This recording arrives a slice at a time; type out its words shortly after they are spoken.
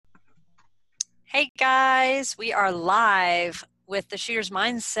Hey guys, we are live with the Shooter's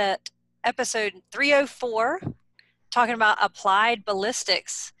Mindset episode 304, talking about applied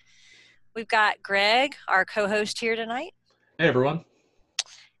ballistics. We've got Greg, our co-host here tonight. Hey everyone.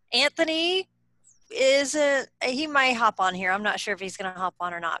 Anthony he might hop on here. I'm not sure if he's going to hop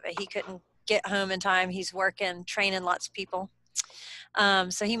on or not, but he couldn't get home in time. He's working, training lots of people.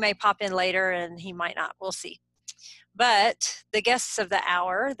 So he may pop in later and he might not. We'll see. But the guests of the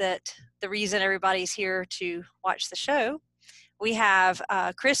hour, that the reason everybody's here to watch the show, we have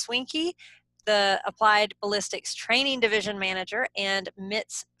Chris Wiencke, the Applied Ballistics Training Division Manager, and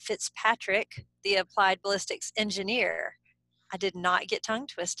Mitch Fitzpatrick, the Applied Ballistics Engineer. I did not get tongue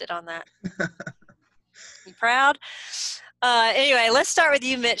twisted on that. You proud? Anyway, let's start with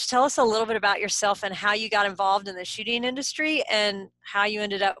you, Mitch. Tell us a little bit about yourself and how you got involved in the shooting industry and how you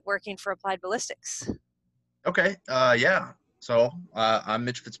ended up working for Applied Ballistics. Okay. Yeah. So I'm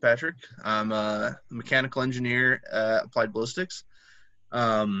Mitch Fitzpatrick. I'm a mechanical engineer at Applied Ballistics.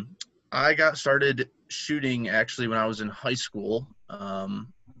 I got started shooting actually when I was in high school.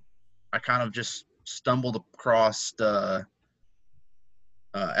 I kind of just stumbled across the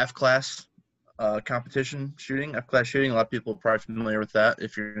F-class competition shooting. F-class shooting, a lot of people are probably familiar with that.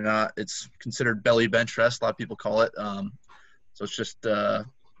 If you're not, it's considered belly bench rest. A lot of people call it. So it's just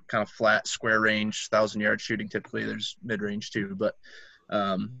kind of flat, square range, 1,000-yard shooting. Typically, there's mid-range too. But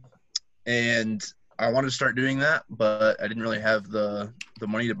and I wanted to start doing that, but I didn't really have the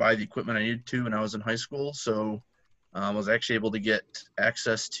money to buy the equipment I needed to when I was in high school. So I was actually able to get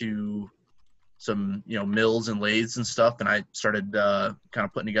access to some mills and lathes and stuff, and I started kind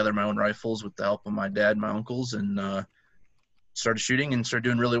of putting together my own rifles with the help of my dad and my uncles, and started shooting and started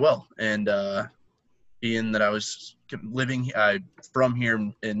doing really well. And being that I was living from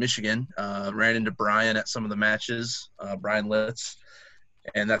here in Michigan, ran into Brian at some of the matches, Brian Litz,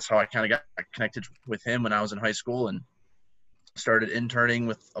 and that's how I kind of got connected with him when I was in high school, and started interning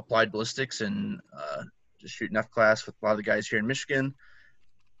with Applied Ballistics and just shooting F-class with a lot of the guys here in Michigan.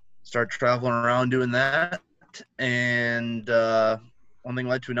 Started traveling around doing that, and one thing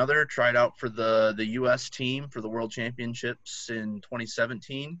led to another. Tried out for the U.S. team for the World Championships in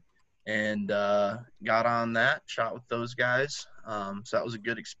 2017. And got on that, shot with those guys. So that was a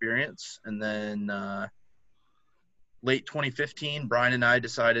good experience. And then late 2015, Brian and I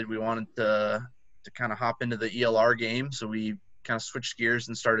decided we wanted to kind of hop into the ELR game. So we kind of switched gears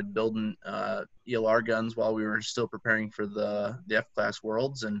and started building ELR guns while we were still preparing for the F-class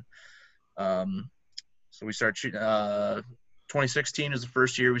Worlds. And so we started shooting. 2016 was the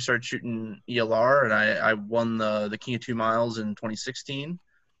first year we started shooting ELR, and I won the King of 2 Miles in 2016.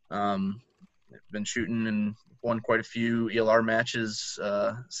 Been shooting and won quite a few ELR matches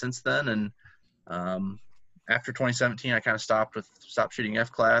since then, and after 2017 I kind of stopped shooting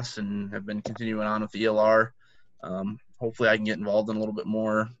F-class and have been continuing on with the ELR. Hopefully I can get involved in a little bit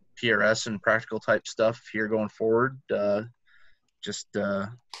more PRS and practical type stuff here going forward. Just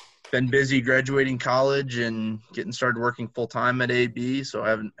been busy graduating college and getting started working full-time at AB, so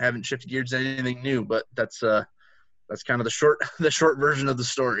I haven't shifted gears to anything new, but that's kind of the short version of the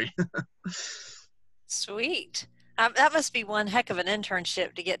story. Sweet. That must be one heck of an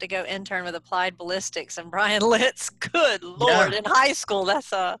internship to get to go intern with Applied Ballistics and Brian Litz. Good Lord, yeah. In high school,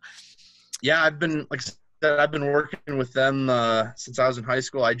 that's Yeah, I've been working with them since I was in high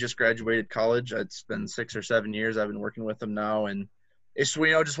school. I just graduated college. It's been 6 or 7 years I've been working with them now, and it's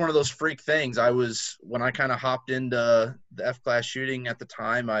just one of those freak things. When I kind of hopped into the F-class shooting at the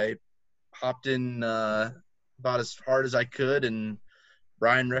time, I hopped in about as hard as I could, and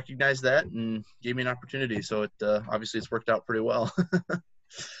Brian recognized that and gave me an opportunity. So obviously it's worked out pretty well.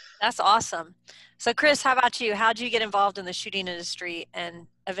 That's awesome. So Chris, how about you? How'd you get involved in the shooting industry and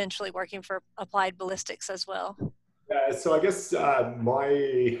eventually working for Applied Ballistics as well? So I guess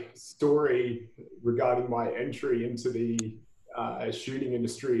my story regarding my entry into the shooting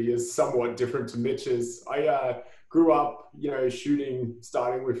industry is somewhat different to Mitch's. I grew up, shooting,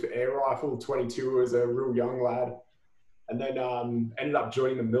 starting with air rifle 22 as a real young lad, and then ended up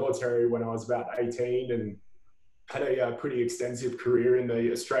joining the military when I was about 18 and had a pretty extensive career in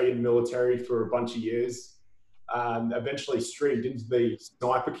the Australian military for a bunch of years. Eventually streamed into the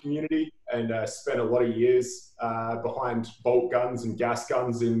sniper community and spent a lot of years behind bolt guns and gas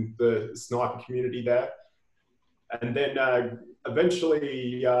guns in the sniper community there. And then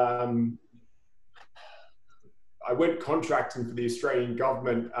eventually I went contracting for the Australian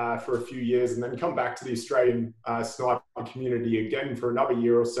government for a few years, and then come back to the Australian sniper community again for another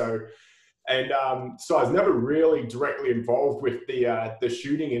year or so. And so I was never really directly involved with the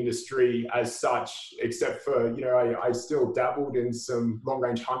shooting industry as such, except for, I still dabbled in some long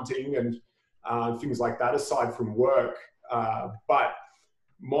range hunting and things like that aside from work. But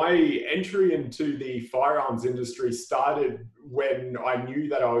my entry into the firearms industry started when I knew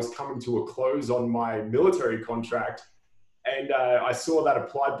that I was coming to a close on my military contract. And I saw that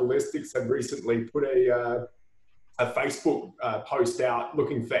Applied Ballistics had recently put a Facebook post out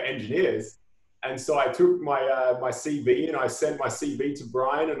looking for engineers. And so I took my CV and I sent my CV to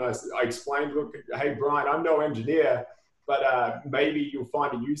Brian, and I explained, look, hey, Brian, I'm no engineer, but maybe you'll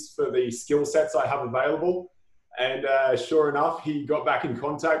find a use for the skill sets I have available. And sure enough, he got back in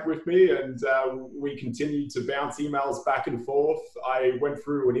contact with me, and we continued to bounce emails back and forth. I went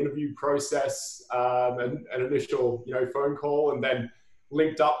through an interview process, an initial phone call, and then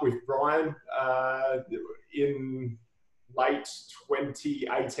linked up with Brian in late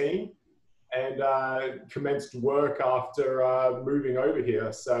 2018 and commenced work after moving over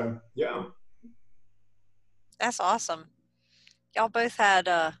here. So, yeah. That's awesome. Y'all both had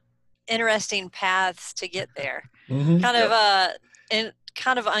interesting paths to get there. Mm-hmm.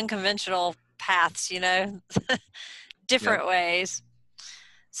 Kind of unconventional paths, different ways.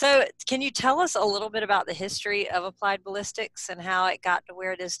 So can you tell us a little bit about the history of Applied Ballistics and how it got to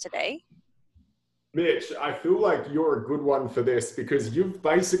where it is today? Mitch, I feel like you're a good one for this because you've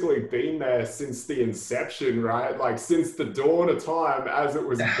basically been there since the inception, right? Like since the dawn of time as it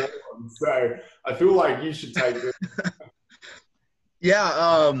was born. So I feel like you should take this.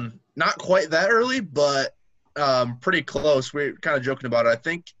 Yeah, not quite that early, but pretty close. We're kind of joking about it. I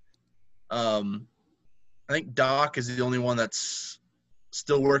think Doc is the only one that's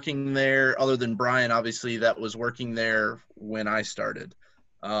still working there, other than Brian, obviously, that was working there when I started.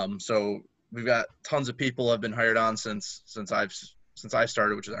 So we've got tons of people have been hired on since I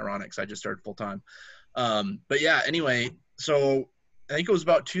started, which is ironic because I just started full time. But yeah, anyway, so I think it was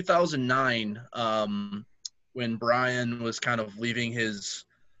about 2009 when Brian was kind of leaving his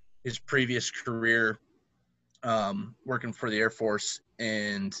previous career working for the Air Force,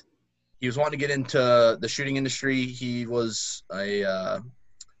 and he was wanting to get into the shooting industry. He was a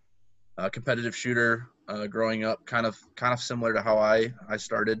competitive shooter growing up, kind of similar to how I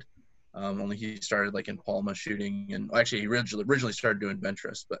started. Only he started like in Palma shooting, and actually he originally started doing bench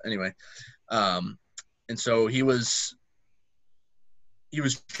rest. But anyway, and so he was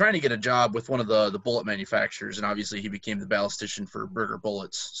trying to get a job with one of the bullet manufacturers, and obviously he became the ballistician for Burger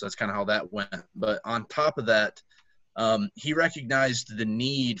Bullets. So that's kind of how that went. But on top of that, he recognized the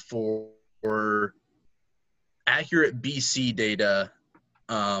need for accurate BC data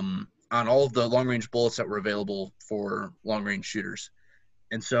on all of the long-range bullets that were available for long-range shooters.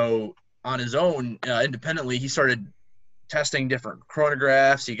 And so on his own, independently, he started testing different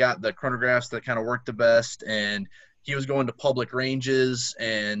chronographs. He got the chronographs that kind of worked the best, and he was going to public ranges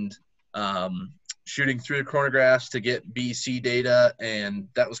and shooting through the chronographs to get BC data, and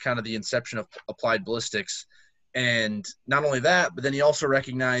that was kind of the inception of Applied Ballistics. And not only that, but then he also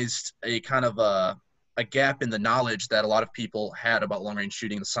recognized a kind of a gap in the knowledge that a lot of people had about long-range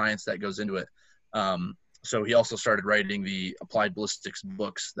shooting, the science that goes into it. So he also started writing the Applied Ballistics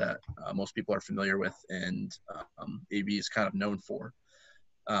books that most people are familiar with, and AB is kind of known for.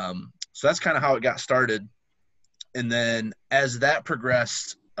 So that's kind of how it got started. And then as that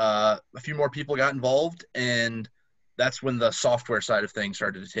progressed, a few more people got involved, and that's when the software side of things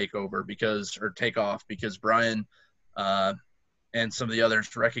started to take off because Brian and some of the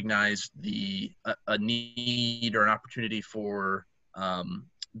others recognized a need or an opportunity for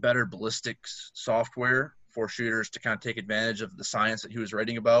better ballistics software for shooters to kind of take advantage of the science that he was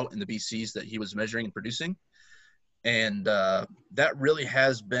writing about and the BCs that he was measuring and producing. And that really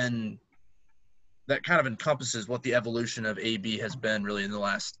has been, that kind of encompasses what the evolution of AB has been really in the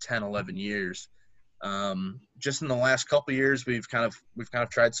last 10, 11 years. Just in the last couple of years, we've kind of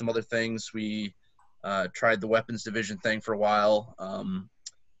tried some other things. We tried the weapons division thing for a while,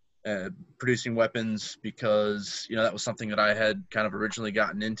 producing weapons because, that was something that I had kind of originally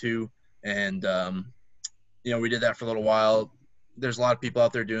gotten into. And, we did that for a little while. There's a lot of people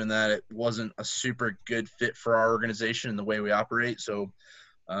out there doing that. It wasn't a super good fit for our organization and the way we operate. So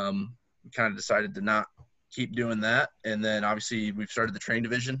we kind of decided to not keep doing that. And then obviously we've started the train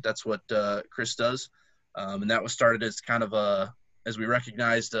division. That's what Chris does. And that was started as kind of as we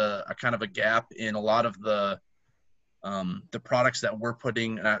recognized a kind of a gap in a lot of the products that we're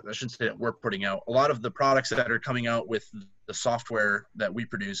putting, I shouldn't say that we're putting out, a lot of the products that are coming out with the software that we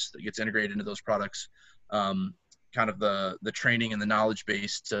produce that gets integrated into those products, kind of the training and the knowledge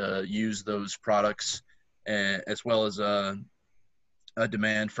base to use those products, as well as a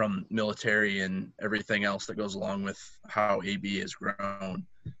demand from military and everything else that goes along with how AB has grown.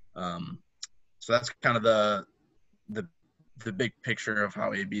 So that's kind of the the big picture of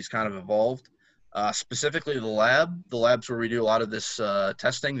how AB's kind of evolved. Specifically the labs where we do a lot of this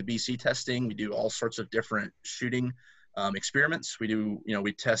testing, the BC testing. We do all sorts of different shooting experiments. We do,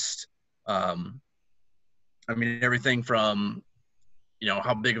 we test, everything from,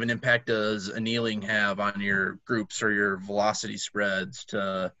 how big of an impact does annealing have on your groups or your velocity spreads,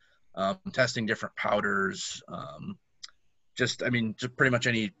 to testing different powders, just pretty much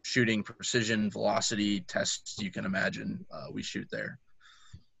any shooting precision velocity tests you can imagine, we shoot there.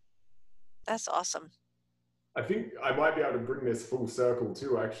 That's awesome. I think I might be able to bring this full circle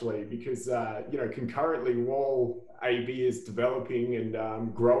too, actually, because, concurrently while AB is developing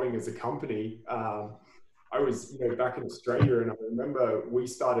and growing as a company, I was, back in Australia, and I remember we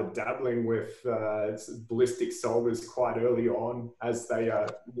started dabbling with ballistic solvers quite early on as they,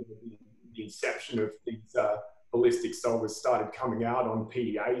 the inception of these ballistic solvers started coming out on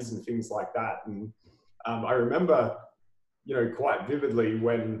PDAs and things like that. And I remember, quite vividly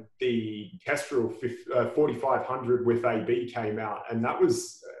when the Kestrel 4500 with AB came out, and that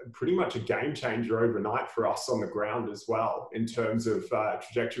was pretty much a game changer overnight for us on the ground as well, in terms of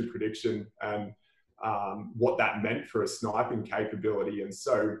trajectory prediction and what that meant for a sniping capability. And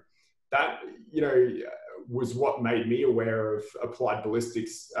so that, was what made me aware of Applied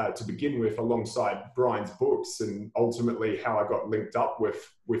Ballistics to begin with, alongside Brian's books, and ultimately how I got linked up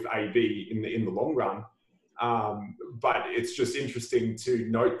with AB in the long run. But it's just interesting to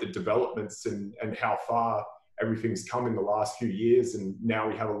note the developments and how far everything's come in the last few years. And now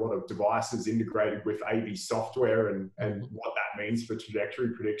we have a lot of devices integrated with AB software, and what that means for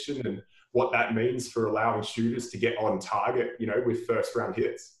trajectory prediction, and what that means for allowing shooters to get on target, with first round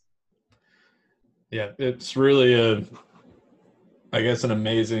hits. Yeah, it's really an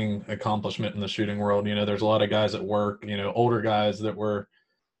amazing accomplishment in the shooting world. There's a lot of guys at work, older guys that were,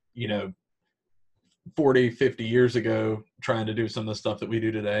 40, 50 years ago trying to do some of the stuff that we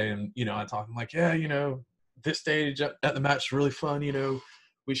do today. And, I talk, I'm like, yeah, this stage at the match is really fun.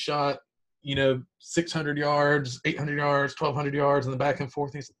 We shot, 600 yards, 800 yards, 1200 yards in the back and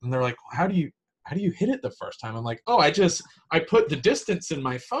forth. And they're like, how do you hit it the first time? I'm like, oh, I put the distance in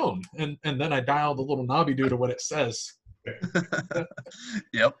my phone, and then I dial the little knobby do to what it says.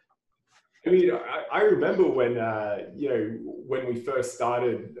 Yep. I remember when, when we first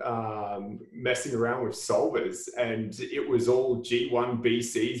started messing around with solvers, and it was all G1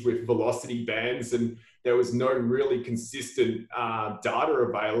 BCs with velocity bands, and there was no really consistent data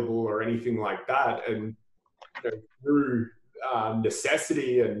available or anything like that. And through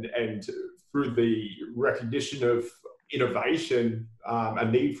necessity and through the recognition of innovation, a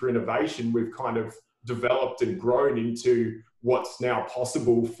need for innovation, we've kind of developed and grown into what's now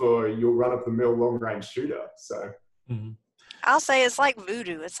possible for your run-of-the-mill long-range shooter. So I'll say it's like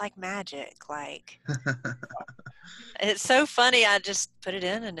voodoo. It's like magic. Like, it's so funny. I just put it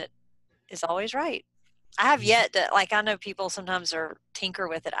in and it is always right. I have yet to, I know people sometimes are tinker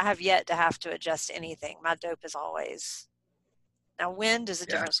with it. I have yet to have to adjust anything. My dope is always. Now, wind is a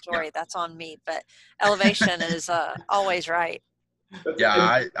different story. Yeah. That's on me. But elevation is always right.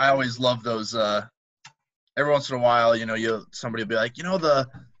 Yeah, I always love those. Every once in a while, somebody will be like, the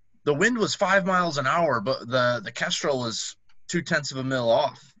wind was 5 miles an hour, but the Kestrel was 0.2 of a mil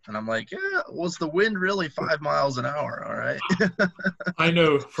off. And I'm like, yeah, was the wind really 5 miles an hour? All right. I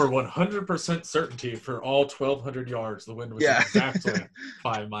know for 100% certainty for all 1,200 yards, the wind was exactly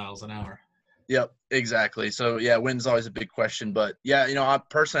 5 miles an hour. Yep, exactly. So yeah, wind's always a big question, but yeah,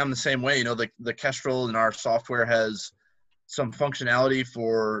 I'm the same way. The Kestrel in our software has some functionality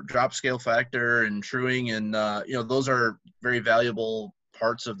for drop scale factor and truing, and those are very valuable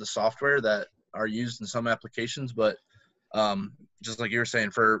parts of the software that are used in some applications. But just like you were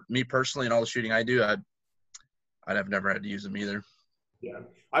saying, for me personally and all the shooting I do, I'd have never had to use them either. Yeah,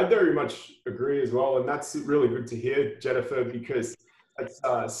 I very much agree as well, and that's really good to hear, Jennifer, because it's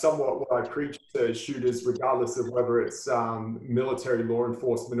somewhat what I preach to shooters, regardless of whether it's military, law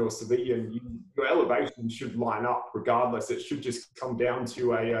enforcement, or civilian. Your elevation should line up regardless. It should just come down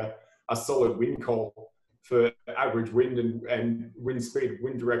to a solid wind call for average wind and wind speed,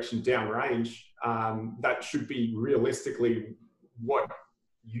 wind direction downrange. That should be realistically what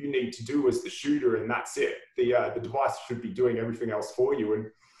you need to do as the shooter, and that's it. The device should be doing everything else for you. And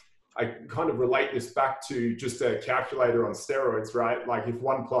I kind of relate this back to just a calculator on steroids, right? Like if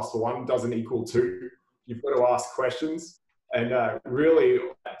 1 + 1 doesn't equal 2, you've got to ask questions. And really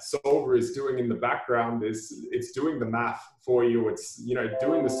what Solver is doing in the background is it's doing the math for you. It's,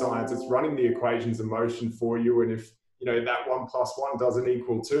 doing the science, it's running the equations of motion for you. And if, that 1 + 1 doesn't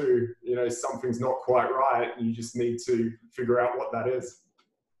equal 2, something's not quite right. You just need to figure out what that is.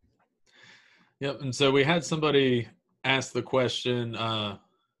 Yep. And so we had somebody ask the question,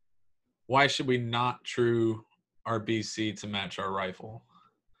 why should we not true our BC to match our rifle?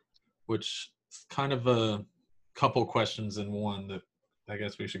 Which is kind of a couple questions in one that I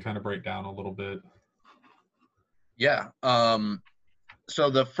guess we should kind of break down a little bit. Yeah. So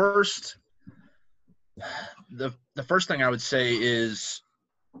the first thing I would say is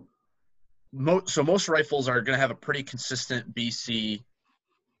most rifles are going to have a pretty consistent BC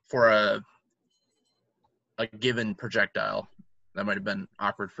for a given projectile. That might have been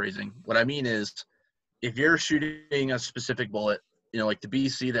awkward phrasing. What I mean is, if you're shooting a specific bullet, like the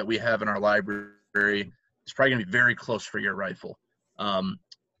BC that we have in our library is probably going to be very close for your rifle.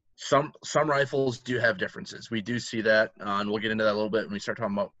 Some rifles do have differences. We do see that, and we'll get into that a little bit when we start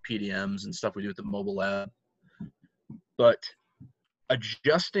talking about PDMs and stuff we do at the mobile lab. But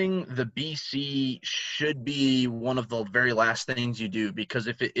adjusting the BC should be one of the very last things you do, because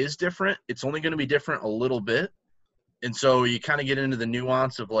if it is different, it's only going to be different a little bit. And so you kind of get into the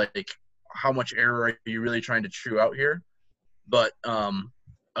nuance of like, how much error are you really trying to true out here? But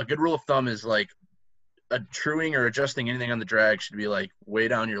a good rule of thumb is like truing or adjusting anything on the drag should be like way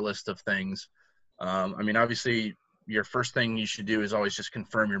down your list of things. I mean, obviously your first thing you should do is always just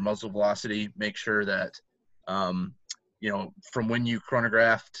confirm your muzzle velocity. Make sure that, from when you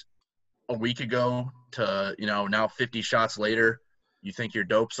chronographed a week ago to, now 50 shots later, you think your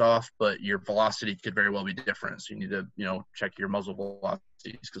dope's off, but your velocity could very well be different. So you need to, check your muzzle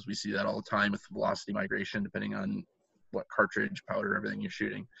velocities, because we see that all the time with velocity migration, depending on what cartridge, powder, everything you're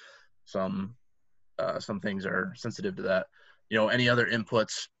shooting. Some things are sensitive to that. Any other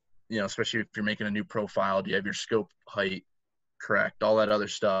inputs, especially if you're making a new profile, do you have your scope height correct? All that other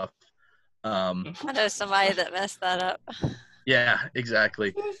stuff. I know somebody that messed that up. Yeah,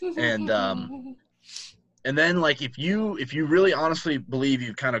 exactly. And then, like, if you really honestly believe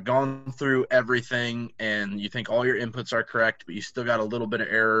you've kind of gone through everything and you think all your inputs are correct, but you still got a little bit of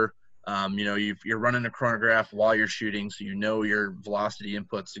error, you're running a chronograph while you're shooting, so your velocity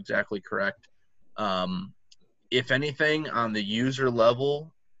input's exactly correct. If anything, on the user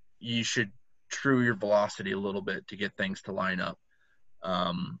level, you should true your velocity a little bit to get things to line up.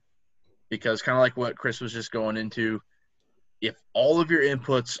 Because kind of like what Chris was just going into, if all of your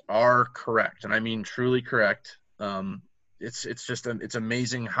inputs are correct, and I mean truly correct, it's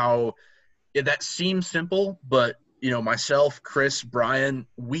amazing how that seems simple, but myself, Chris, Brian,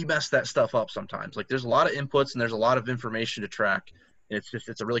 we mess that stuff up sometimes. Like, there's a lot of inputs and there's a lot of information to track, and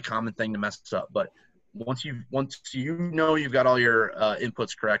it's a really common thing to mess up. But once you've got all your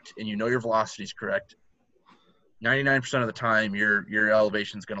inputs correct and your velocity is correct, 99% of the time your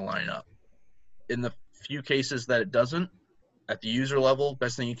elevation is going to line up. In the few cases that it doesn't, at the user level,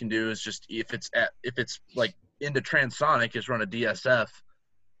 best thing you can do is just, if it's like into transonic, is run a DSF.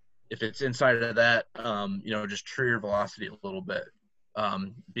 If it's inside of that, just true your velocity a little bit.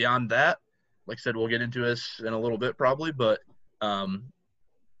 Beyond that, like I said, we'll get into this in a little bit probably, but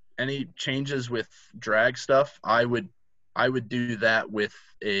any changes with drag stuff, I would do that with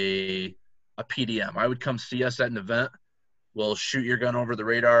a PDM. I would come see us at an event. We'll shoot your gun over the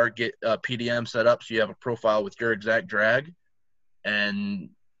radar, get a PDM set up so you have a profile with your exact drag.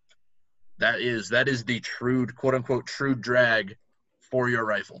 And that is the true, quote unquote, true drag for your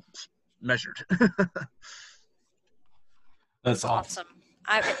rifle measured. That's awesome.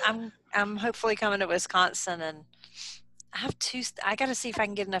 I'm hopefully coming to Wisconsin, and I got to see if I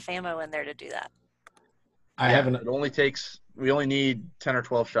can get enough ammo in there to do that. We only need 10 or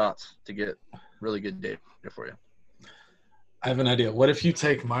 12 shots to get really good data for you. I have an idea. What if you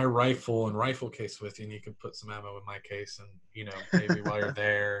take my rifle and rifle case with you, and you can put some ammo in my case, and maybe while you're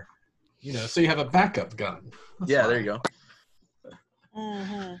there, so you have a backup gun. That's fine. There you go.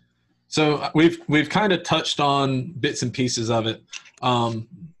 Mm-hmm. So we've kind of touched on bits and pieces of it,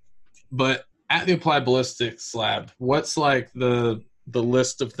 but at the Applied Ballistics lab, what's like the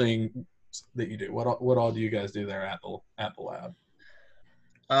list of things that you do? What all do you guys do there at the lab?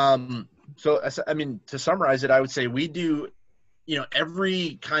 So I mean, to summarize it, I would say we do,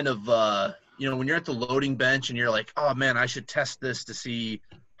 every kind of, when you're at the loading bench and you're like, oh man, I should test this to see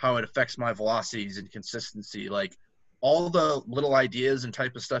how it affects my velocities and consistency. Like, all the little ideas and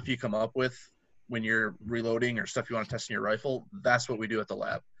type of stuff you come up with when you're reloading or stuff you want to test in your rifle, that's what we do at the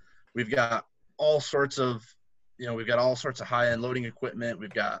lab. We've got all sorts of high-end loading equipment.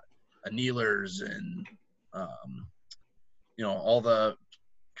 We've got annealers and, all the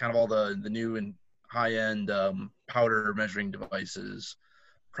new and high-end powder measuring devices,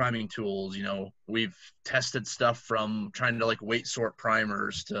 priming tools. We've tested stuff from trying to like weight sort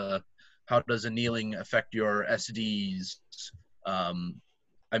primers to how does annealing affect your SDs. I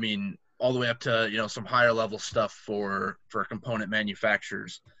mean, all the way up to, you know, some higher level stuff for component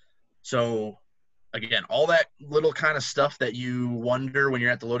manufacturers. So again, all that little kind of stuff that you wonder when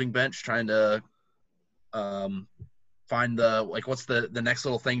you're at the loading bench trying to find the, like, what's the next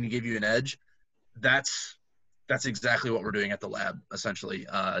little thing to give you an edge. That's exactly what we're doing at the lab, essentially,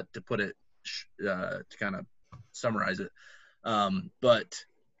 to put it, to kind of summarize it. But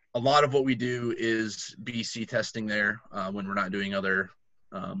a lot of what we do is BC testing there when we're not doing other,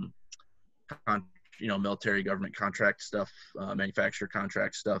 military government contract stuff, manufacturer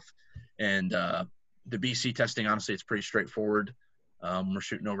contract stuff. And the BC testing, honestly, it's pretty straightforward. We're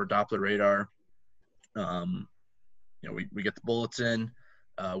shooting over Doppler radar. We get the bullets in.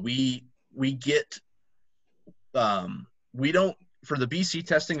 We don't, for the BC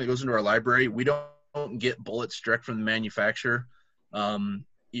testing that goes into our library, we don't get bullets direct from the manufacturer,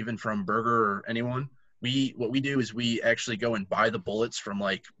 even from Berger or anyone. What we do is we actually go and buy the bullets from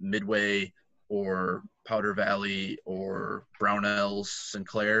like Midway or Powder Valley or Brownells,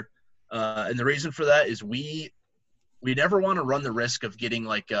 Sinclair. And the reason for that is we never want to run the risk of getting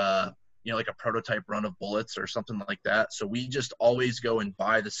like a prototype run of bullets or something like that. So we just always go and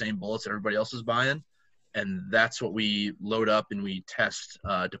buy the same bullets everybody else is buying. And that's what we load up and we test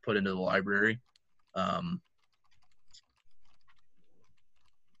to put into the library. I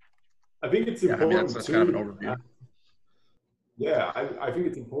think it's important that's too. Kind of an overview. I think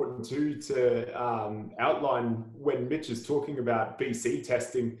it's important too to outline when Mitch is talking about BC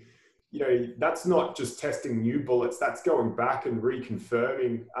testing. That's not just testing new bullets. That's going back and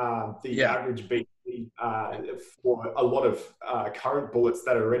reconfirming the average BC for a lot of current bullets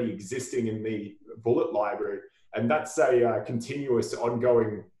that are already existing in the bullet library. And that's a continuous,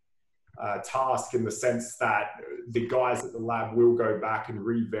 ongoing task, in the sense that the guys at the lab will go back and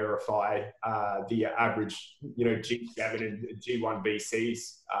re-verify the average, G7 and G1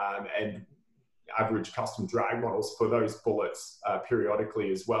 BCs and average custom drag models for those bullets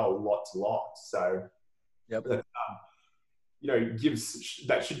periodically as well, lot to lot. So, that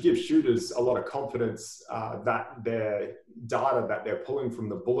should give shooters a lot of confidence that their data that they're pulling from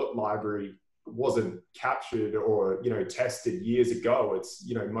the bullet library wasn't captured or tested years ago. It's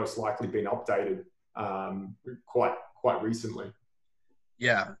most likely been updated quite recently.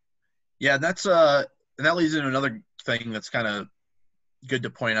 Yeah, that's and that leads into another thing that's kind of good to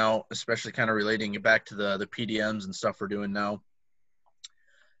point out, especially kind of relating it back to the PDMs and stuff we're doing now.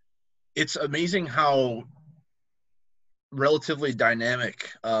 It's amazing how relatively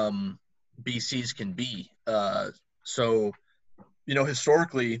dynamic BCs can be. So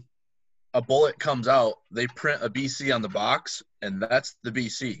historically, a bullet comes out, they print a BC on the box, and that's the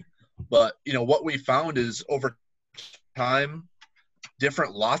BC. But what we found is over time,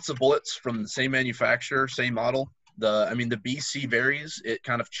 different lots of bullets from the same manufacturer, same model. The BC varies. It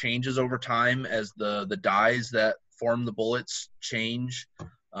kind of changes over time as the dyes that form the bullets change,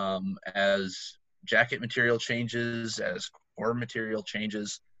 as jacket material changes, as core material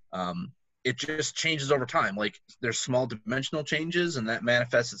changes. It just changes over time. Like, there's small dimensional changes, and that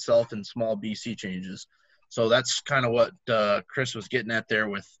manifests itself in small BC changes. So that's kind of what Chris was getting at there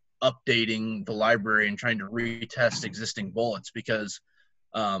with updating the library and trying to retest existing bullets, because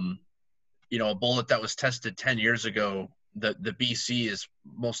a bullet that was tested 10 years ago, the BC is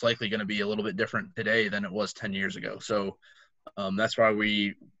most likely going to be a little bit different today than it was 10 years ago. So that's why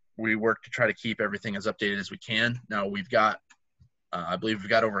we work to try to keep everything as updated as we can. Now we've got, I believe we've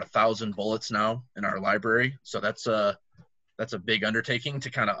got over 1,000 bullets now in our library. So that's a big undertaking to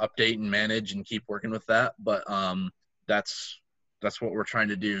kind of update and manage and keep working with that. But that's what we're trying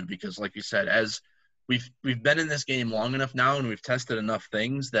to do, because like you said, as we've been in this game long enough now, and we've tested enough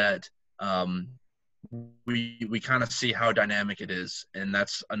things that we kind of see how dynamic it is. And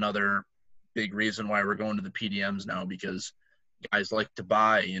that's another big reason why we're going to the PDMs now, because guys like to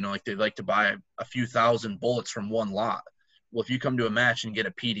buy, they like to buy a few thousand bullets from one lot. Well, if you come to a match and get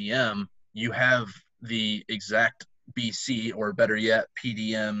a PDM, you have the exact BC, or better yet,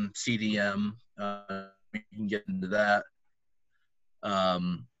 PDM, CDM, we can get into that,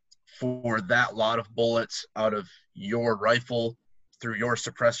 for that lot of bullets out of your rifle, through your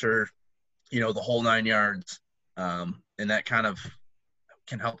suppressor, the whole 9 yards. And that kind of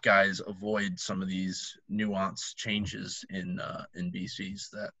can help guys avoid some of these nuance changes in BCs.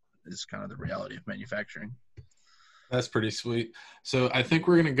 That is kind of the reality of manufacturing. That's pretty sweet. So I think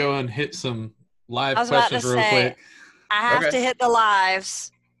we're going to go and hit some live I was about to questions real say, quick. I have to hit the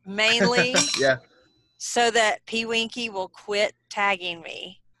lives, mainly so that P. Wiencke will quit tagging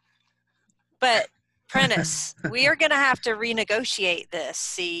me. But Prentice, we are going to have to renegotiate this.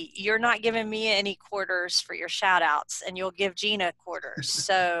 See, you're not giving me any quarters for your shout outs, and you'll give Gina quarters.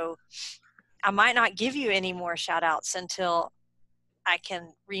 So I might not give you any more shout outs until I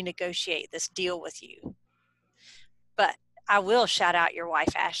can renegotiate this deal with you. But I will shout out your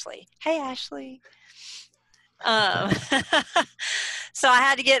wife, Ashley. Hey, Ashley. So I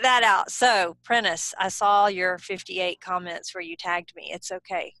had to get that out. So, Prentice, I saw your 58 comments where you tagged me. It's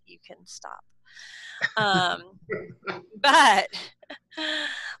okay. You can stop. But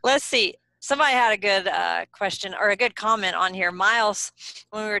let's see. Somebody had a good question or a good comment on here. Miles,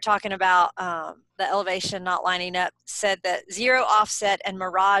 when we were talking about the elevation not lining up, said that zero offset and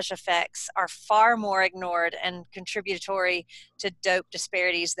mirage effects are far more ignored and contributory to dope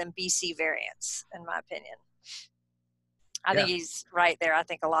disparities than BC variants, in my opinion. I think he's right there. I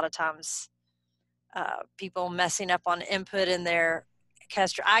think a lot of times people messing up on input in their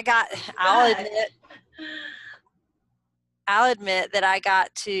Kestrel. I'll admit that I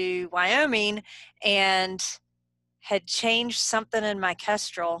got to Wyoming and had changed something in my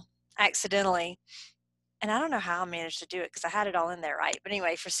Kestrel accidentally. And I don't know how I managed to do it because I had it all in there, right? But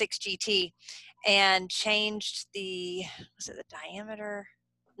anyway, for 6GT, and changed was it the diameter?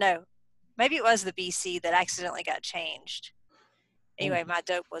 No, maybe it was the BC that accidentally got changed. Anyway, my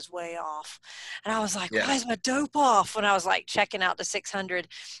dope was way off. And I was like, why is my dope off? When I was like checking out to 600,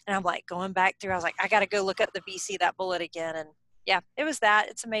 and I'm like going back through, I was like, I got to go look up the BC, that bullet again. And yeah, it was that.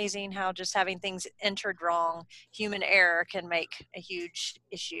 It's amazing how just having things entered wrong, human error can make a huge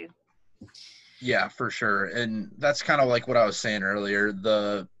issue. Yeah, for sure. And that's kind of like what I was saying earlier.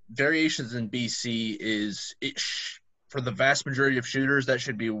 The variations in BC for the vast majority of shooters, that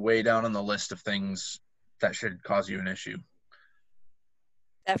should be way down on the list of things that should cause you an issue.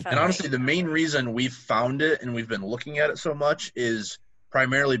 Definitely. And honestly, the main reason we've found it and we've been looking at it so much is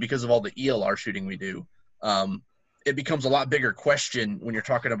primarily because of all the ELR shooting we do. It becomes a lot bigger question when you're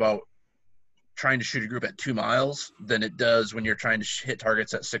talking about trying to shoot a group at 2 miles than it does when you're trying to hit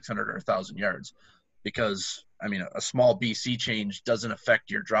targets at 600 or 1,000 yards. Because, I mean, a small BC change doesn't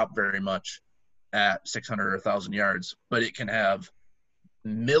affect your drop very much at 600 or 1,000 yards, but it can have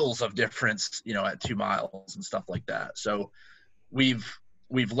mils of difference, at 2 miles and stuff like that. So we've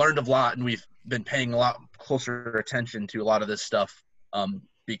learned a lot, and we've been paying a lot closer attention to a lot of this stuff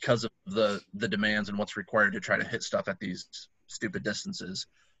because of the demands and what's required to try to hit stuff at these stupid distances,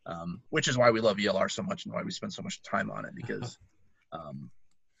 which is why we love ELR so much and why we spend so much time on it, because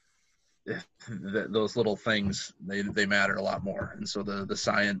those little things, they matter a lot more. And so the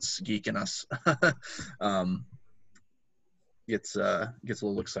science geek in us gets a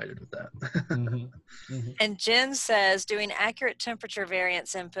little excited with that. And Jen says doing accurate temperature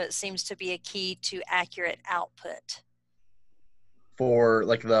variance input seems to be a key to accurate output. For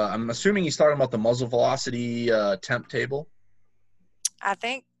I'm assuming he's talking about the muzzle velocity temp table. I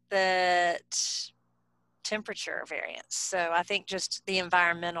think that temperature variance. So I think just the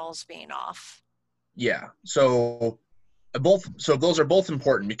environmentals being off. Yeah. So those are both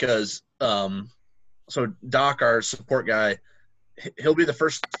important because so Doc, our support guy, he'll be the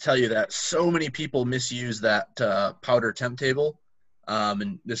first to tell you that so many people misuse that powder temp table,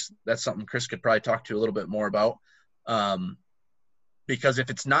 and that's something Chris could probably talk to you a little bit more about, because if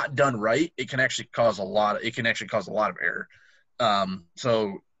it's not done right, it can actually cause a lot of error.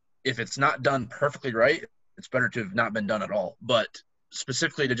 So if it's not done perfectly right, it's better to have not been done at all. But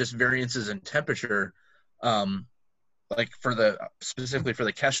specifically to just variances in temperature, specifically for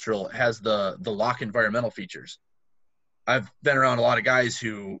the Kestrel, it has the lock environmental features. I've been around a lot of guys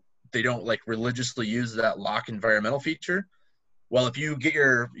who they don't religiously use that lock environmental feature. Well, if you get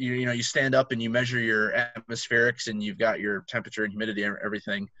you stand up and you measure your atmospherics and you've got your temperature and humidity and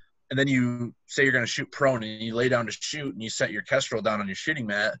everything, and then you say you're going to shoot prone and you lay down to shoot and you set your Kestrel down on your shooting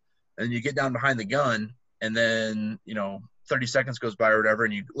mat, and you get down behind the gun, and then 30 seconds goes by or whatever,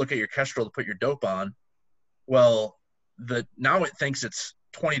 and you look at your Kestrel to put your dope on. Well, now it thinks it's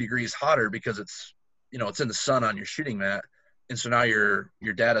 20 degrees hotter because it's in the sun on your shooting mat, and so now your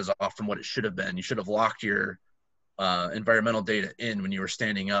data's off from what it should have been. You should have locked your environmental data in when you were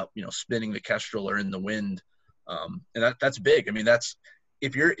standing up, spinning the Kestrel or in the wind, and that's big. I mean, that's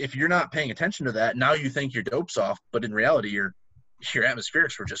if you're not paying attention to that, now you think your dope's off, but in reality, your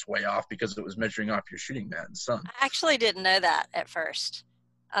atmospherics were just way off because it was measuring off your shooting mat in the sun. I actually didn't know that at first.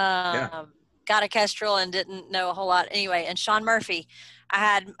 Got a Kestrel and didn't know a whole lot. Anyway, and Sean Murphy,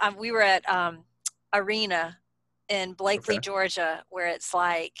 we were at Arena in Blakely, Georgia, where it's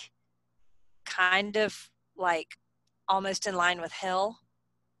kind of almost in line with Hill.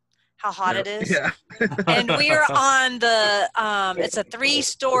 how hot it is. Yeah. And we are on the, it's a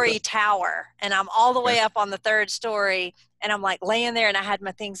 3-story tower, and I'm all the way up on the 3rd story, and I'm like laying there, and I had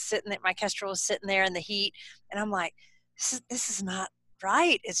my things sitting there, my Kestrel was sitting there in the heat, and I'm like, this is not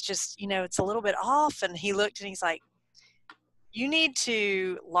right. It's just, it's a little bit off. And he looked and he's like, you need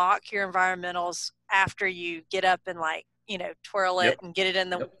to lock your environmentals after you get up and twirl it and get it in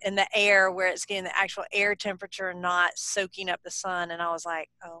the air where it's getting the actual air temperature and not soaking up the sun. And I was like,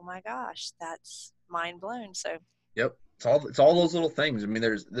 oh my gosh, that's mind blown. So it's all those little things. I mean,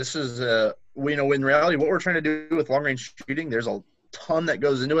 in reality, what we're trying to do with long range shooting, there's a ton that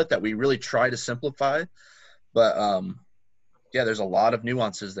goes into it that we really try to simplify, but there's a lot of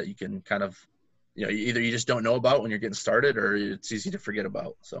nuances that you can kind of, either you just don't know about when you're getting started, or it's easy to forget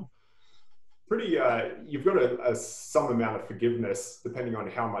about. So you've got some amount of forgiveness depending on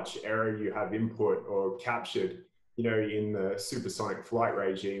how much error you have input or captured, in the supersonic flight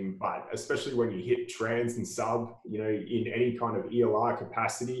regime. But especially when you hit trans and sub, in any kind of ELR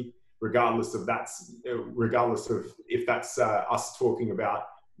capacity, regardless of if that's us talking about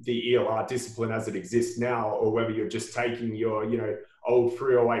the ELR discipline as it exists now, or whether you're just taking your, old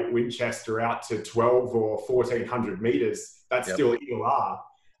 308 Winchester out to 12 or 1400 meters, that's still ELR.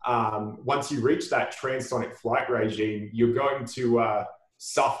 Once you reach that transonic flight regime, you're going to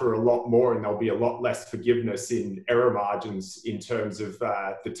suffer a lot more, and there'll be a lot less forgiveness in error margins in terms of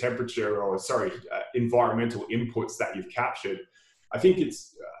the temperature environmental inputs that you've captured. I think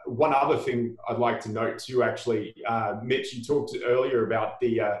it's one other thing I'd like to note too, actually. Mitch, you talked earlier about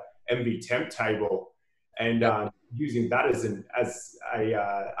the MV temp table, and using that as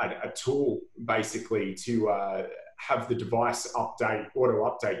a tool basically to have the device auto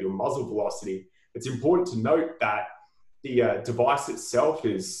update your muzzle velocity. It's important to note that the device itself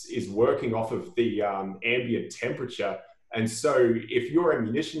is working off of the ambient temperature. And so if your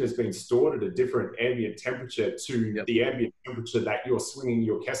ammunition has been stored at a different ambient temperature to the ambient temperature that you're swinging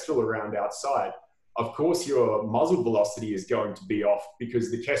your Kestrel around outside, of course your muzzle velocity is going to be off, because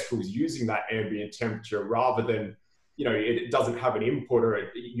the Kestrel is using that ambient temperature rather than, it doesn't have an input, or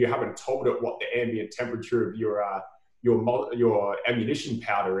you haven't told it what the ambient temperature of your ammunition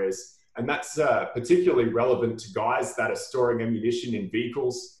powder is. And that's particularly relevant to guys that are storing ammunition in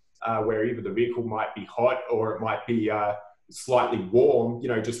vehicles where either the vehicle might be hot or it might be slightly warm,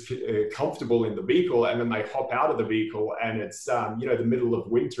 just comfortable in the vehicle, and then they hop out of the vehicle and it's, the middle of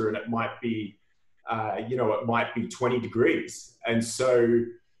winter, and it might be, it might be 20 degrees. And so,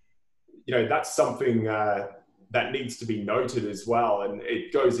 that's something that needs to be noted as well. And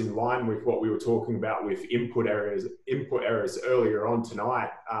it goes in line with what we were talking about with input errors earlier on tonight.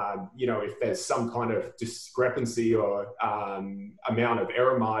 If there's some kind of discrepancy or amount of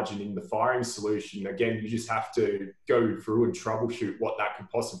error margin in the firing solution, again, you just have to go through and troubleshoot what that could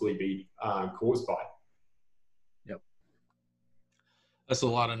possibly be caused by. Yep. That's a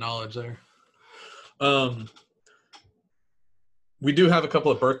lot of knowledge there. We do have a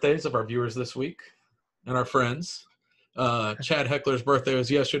couple of birthdays of our viewers this week and our friends. Chad Heckler's birthday was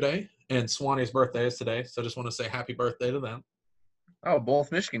yesterday, and Swanee's birthday is today. So I just want to say happy birthday to them. Oh,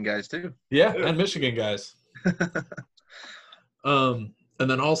 both Michigan guys too. Yeah, and Michigan guys. And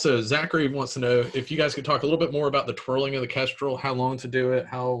then also Zachary wants to know if you guys could talk a little bit more about the twirling of the Kestrel, how long to do it,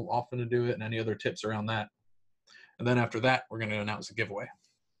 how often to do it, and any other tips around that. And then after that, we're going to announce a giveaway.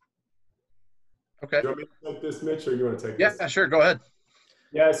 Okay. Do you want me to take this, Mitch, or you want to take this? Yeah, sure. Go ahead.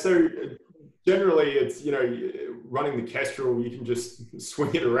 Yeah, so generally it's, running the Kestrel, you can just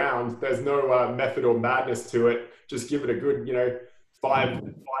swing it around. There's no method or madness to it. Just give it a good, 5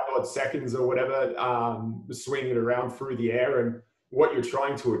 odd seconds or whatever, swing it around through the air. And what you're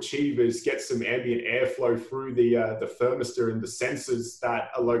trying to achieve is get some ambient airflow through the thermistor and the sensors that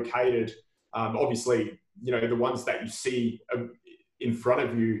are located, obviously, the ones that you see in front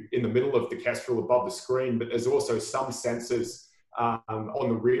of you in the middle of the Kestrel above the screen, but there's also some sensors on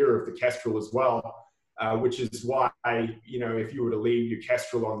the rear of the Kestrel as well, which is why, if you were to leave your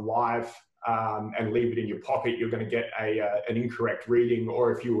Kestrel on live and leave it in your pocket, you're going to get an incorrect reading.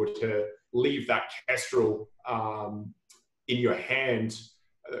 Or if you were to leave that Kestrel in your hand,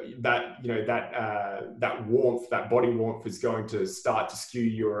 that warmth, that body warmth is going to start to skew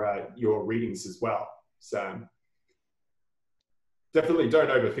your readings as well. So definitely don't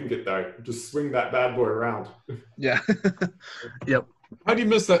overthink it though. Just swing that bad boy around. Yeah. Yep. How'd you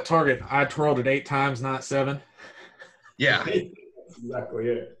miss that target? I twirled it 8 times, not 7. Yeah. That's exactly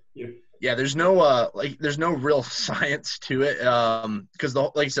it. Yeah. Yeah, there's no there's no real science to it, because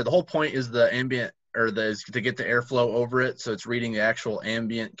like I said, the whole point is the ambient, or is to get the airflow over it, so it's reading the actual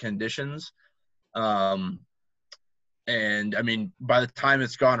ambient conditions. And And I mean, by the time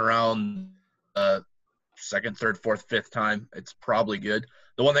it's gone around second, third, fourth, fifth time, it's probably good.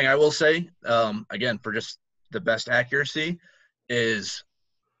 The one thing I will say, again, for just the best accuracy is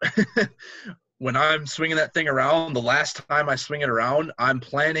when I'm swinging that thing around, the last time I swing it around, I'm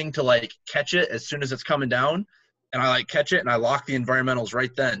planning to like catch it as soon as it's coming down, and I like catch it and I lock the environmentals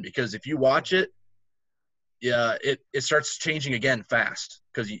right then, because if you watch it, yeah, it starts changing again fast,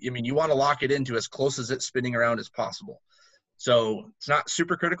 because I mean, you want to lock it into as close as it's spinning around as possible. So it's not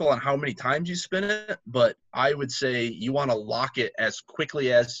super critical on how many times you spin it, but I would say you want to lock it as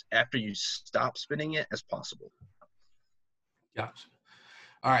quickly as after you stop spinning it as possible. Gotcha.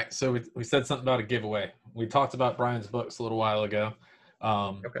 All right, so we said something about a giveaway. We talked about Brian's books a little while ago.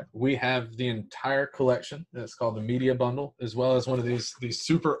 Okay. We have the entire collection. That's called the Media Bundle, as well as one of these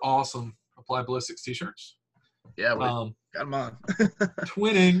super awesome Applied Ballistics t-shirts. Yeah, got them on.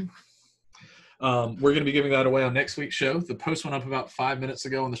 Twinning. We're going to be giving that away on next week's show. The post went up about 5 minutes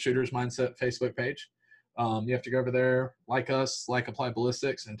ago on the Shooters Mindset Facebook page. You have to go over there, like us, like Applied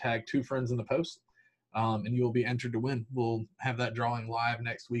Ballistics, and tag 2 friends in the post, and you will be entered to win. We'll have that drawing live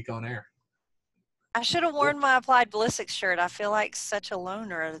next week on air. I should have worn my Applied Ballistics shirt. I feel like such a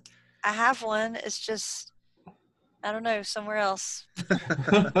loner. I have one. It's just, I don't know, somewhere else.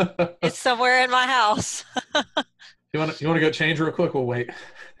 It's somewhere in my house. You want to go change real quick? We'll wait.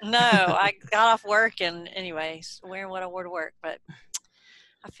 No, I got off work and anyways, wearing what I wore to work, but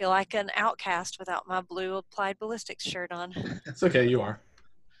I feel like an outcast without my blue Applied Ballistics shirt on. It's okay. You are.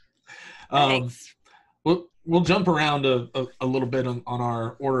 Thanks. We'll jump around a little bit on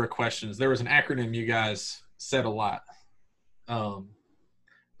our order of questions. There was an acronym you guys said a lot about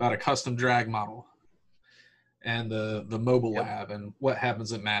a custom drag model and the mobile lab and what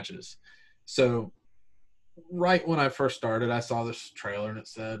happens at matches. So right when I first started, I saw this trailer and it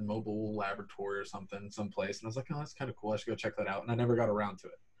said mobile laboratory or something someplace. And I was like, oh, that's kind of cool. I should go check that out. And I never got around to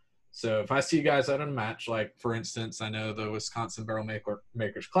it. So if I see you guys at a match, like for instance, I know the Wisconsin Barrel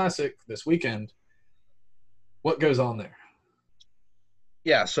Makers Classic this weekend, what goes on there?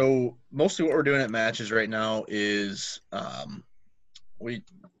 Yeah, so mostly what we're doing at matches right now is we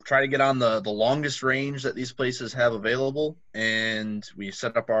try to get on the longest range that these places have available, and we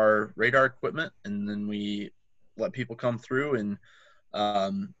set up our radar equipment, and then we let people come through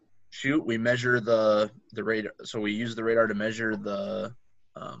and shoot. We measure the radar, so we use the radar to measure the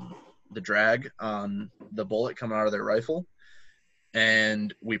drag on the bullet coming out of their rifle,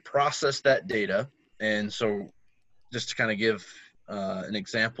 and we process that data. And so just to kind of give an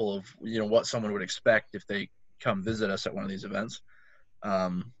example of, what someone would expect if they come visit us at one of these events,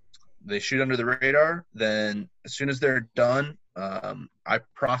 they shoot under the radar. Then as soon as they're done, I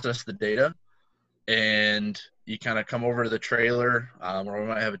process the data, and you kind of come over to the trailer, where we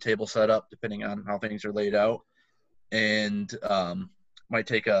might have a table set up depending on how things are laid out, and might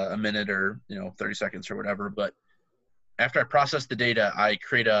take a minute or 30 seconds or whatever. But after I process the data, I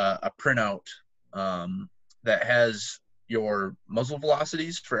create a printout that has your muzzle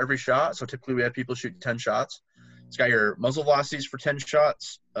velocities for every shot. So typically we have people shoot 10 shots. It's got your muzzle velocities for 10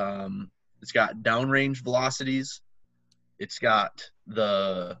 shots. It's got downrange velocities. It's got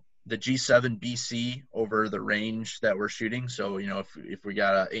the G7 BC over the range that we're shooting. So, if we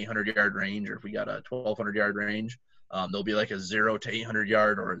got a 800-yard range, or if we got a 1,200-yard range, there'll be like a 0 to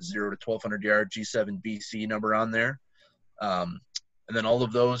 800-yard or a 0 to 1,200-yard G7 BC number on there. And then all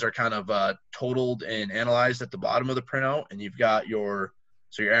of those are kind of totaled and analyzed at the bottom of the printout. And you've got your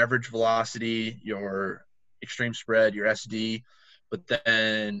average velocity, your extreme spread, your SD. But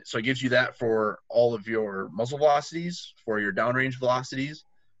then, so it gives you that for all of your muzzle velocities, for your downrange velocities.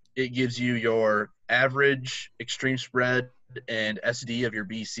 It gives you your average, extreme spread, and SD of your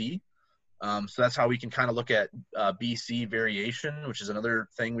BC. So that's how we can kind of look at BC variation, which is another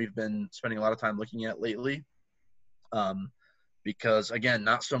thing we've been spending a lot of time looking at lately. Because again,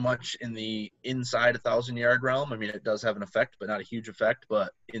 not so much in the inside 1,000-yard realm. I mean, it does have an effect, but not a huge effect.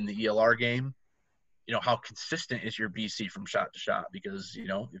 But in the ELR game, how consistent is your BC from shot to shot? Because,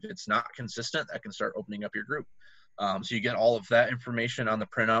 if it's not consistent, that can start opening up your group. So you get all of that information on the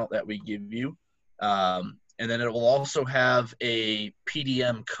printout that we give you. And then it will also have a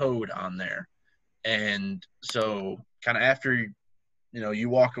PDM code on there. And so kind of after, you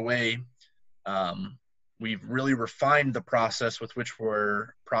walk away, we've really refined the process with which we're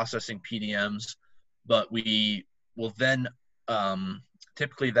processing PDMs, but we will then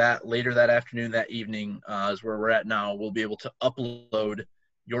typically later that afternoon, that evening is where we're at now. We'll be able to upload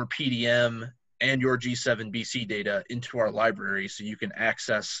your PDM and your G7 BC data into our library, so you can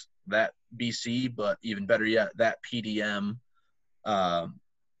access that BC, but even better yet, that PDM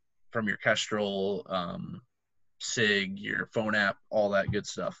from your Kestrel SIG, your phone app, all that good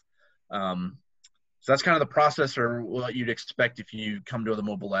stuff. So that's kind of the process, or what you'd expect if you come to the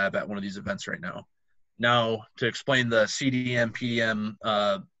mobile lab at one of these events right now. Now, to explain the CDM, PDM,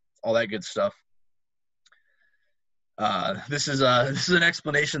 all that good stuff. This is an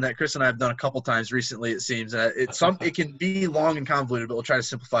explanation that Chris and I have done a couple times recently. It seems it can be long and convoluted, but we'll try to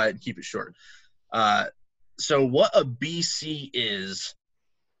simplify it and keep it short. So what a BC is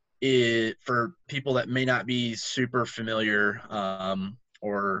for people that may not be super familiar,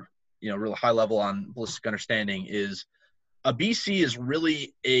 or real high level on ballistic understanding, is a BC is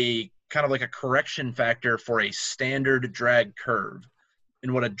really a kind of like a correction factor for a standard drag curve.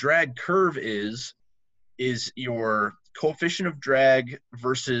 And what a drag curve is your coefficient of drag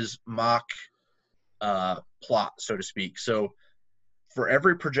versus Mach plot, so to speak. So for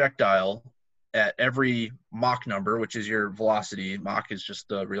every projectile at every Mach number, which is your velocity, Mach is just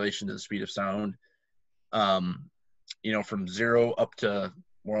the relation to the speed of sound, from 0 up to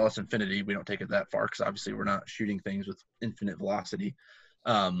more or less infinity. We don't take it that far because obviously we're not shooting things with infinite velocity.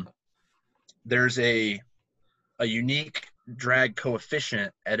 There's a unique drag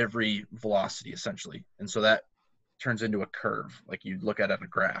coefficient at every velocity, essentially. And so that turns into a curve, like you look at a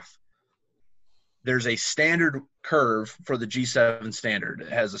graph. There's a standard curve for the G7 standard.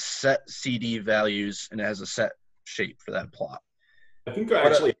 It has a set CD values and it has a set shape for that plot. I think I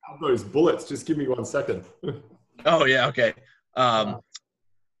actually have those bullets. Just give me 1 second. Oh, yeah, okay.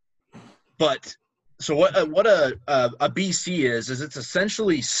 But so what a BC is it's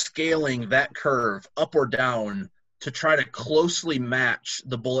essentially scaling that curve up or down to try to closely match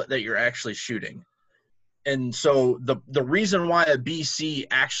the bullet that you're actually shooting. And so the reason why a BC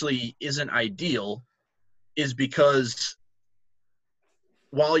actually isn't ideal is because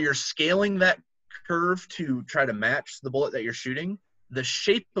while you're scaling that curve to try to match the bullet that you're shooting, the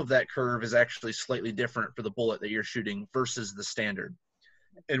shape of that curve is actually slightly different for the bullet that you're shooting versus the standard.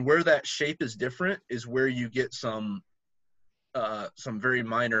 And where that shape is different is where you get some very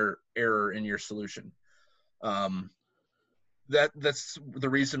minor error in your solution. That's the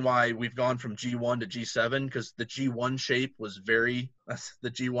reason why we've gone from G1 to G7, because the G1 shape was that's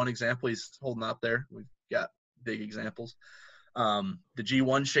the G1 example he's holding up there. We've got big examples. The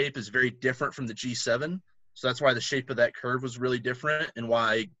G1 shape is very different from the G7. So that's why the shape of that curve was really different and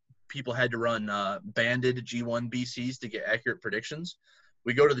why people had to run banded G1 BCs to get accurate predictions.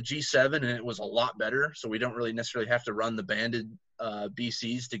 We go to the G7 and it was a lot better. So we don't really necessarily have to run the banded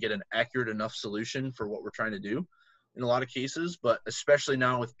BCs to get an accurate enough solution for what we're trying to do in a lot of cases. But especially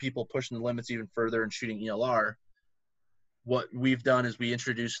now with people pushing the limits even further and shooting ELR, what we've done is we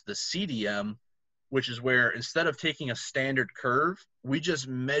introduced the CDM, which is where instead of taking a standard curve, we just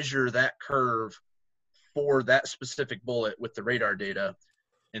measure that curve for that specific bullet with the radar data.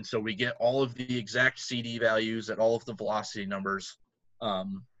 And so we get all of the exact CD values at all of the velocity numbers,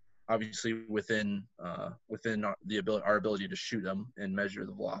 obviously within our ability to shoot them and measure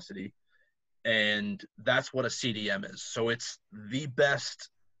the velocity. And that's what a CDM is. So it's the best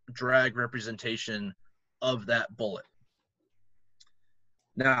drag representation of that bullet.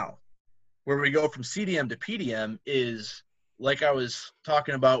 Now, where we go from CDM to PDM is, like I was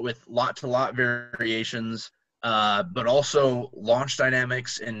talking about, with lot-to-lot variations, but also launch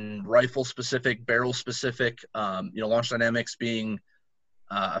dynamics and rifle-specific, barrel-specific. Launch dynamics being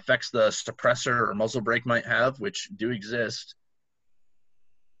effects the suppressor or muzzle brake might have, which do exist.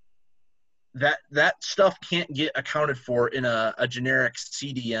 That stuff can't get accounted for in a generic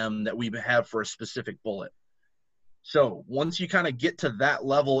CDM that we have for a specific bullet. So once you kind of get to that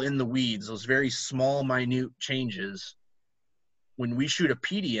level in the weeds, those very small, minute changes, when we shoot a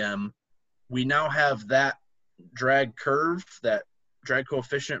PDM, we now have that drag curve, that drag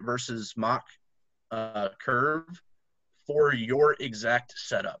coefficient versus Mach curve for your exact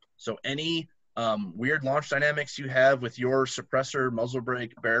setup. So any weird launch dynamics you have with your suppressor, muzzle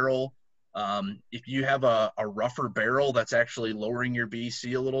brake, barrel, if you have a rougher barrel that's actually lowering your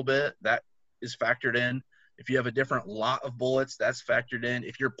BC a little bit, that is factored in. If you have a different lot of bullets, that's factored in.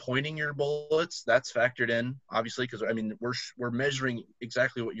 If you're pointing your bullets, that's factored in, obviously, because we're measuring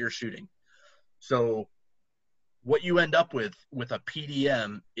exactly what you're shooting. So what you end up with a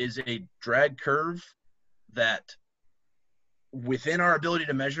PDM is a drag curve that, within our ability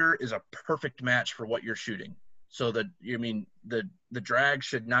to measure, is a perfect match for what you're shooting. So the drag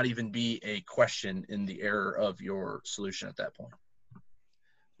should not even be a question in the error of your solution at that point.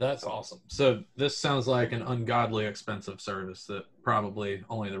 That's awesome. So this sounds like an ungodly expensive service that probably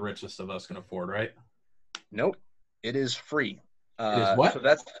only the richest of us can afford, right? Nope. It is free. It is what? So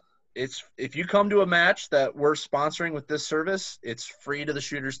if you come to a match that we're sponsoring with this service, it's free to the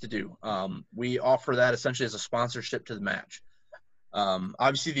shooters to do. We offer that essentially as a sponsorship to the match.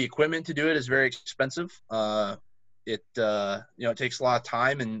 Obviously the equipment to do it is very expensive. It takes a lot of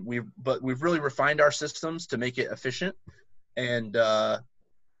time, but we've really refined our systems to make it efficient, and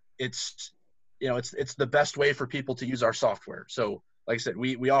it's the best way for people to use our software. So like I said,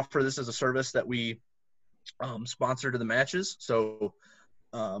 we offer this as a service that we sponsor to the matches. So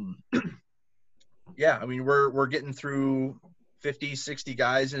yeah, I mean, we're getting through 50, 60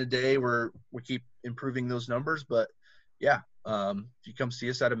 guys in a day. We keep improving those numbers, but yeah, if you come see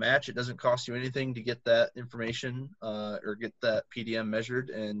us at a match, it doesn't cost you anything to get that information or get that PDM measured,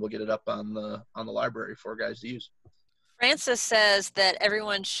 and we'll get it up on the library for guys to use. Francis says that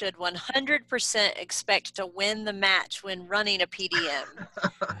everyone should 100% expect to win the match when running a PDM.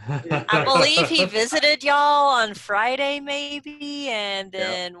 I believe he visited y'all on Friday maybe, and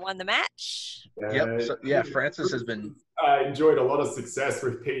then won the match. Yep. So, yeah, Francis has been enjoyed a lot of success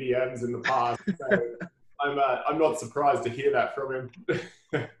with PDMs in the past. So I'm not surprised to hear that from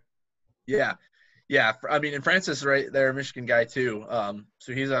him. Yeah. I mean, and Francis, right there, a Michigan guy too.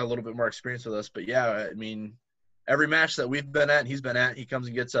 So he's got a little bit more experience with us. But yeah, I mean, every match that we've been at and he's been at, he comes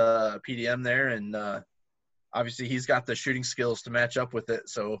and gets a PDM there, and obviously he's got the shooting skills to match up with it,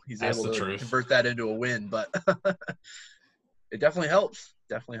 so he's able to convert that into a win. But it definitely helps.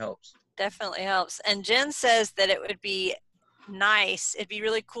 Definitely helps. And Jen says that it would be nice. It'd be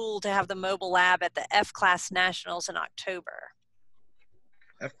really cool to have the mobile lab at the F-Class Nationals in October.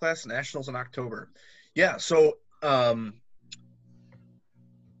 F-Class Nationals in October. Yeah, so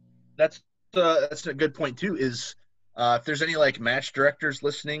that's a good point too, is if there's any like match directors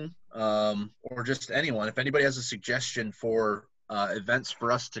listening, or just anyone, if anybody has a suggestion for events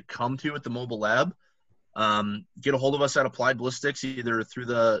for us to come to at the mobile lab, get a hold of us at Applied Ballistics, either through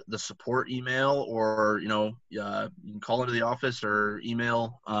the support email, or you can call into the office or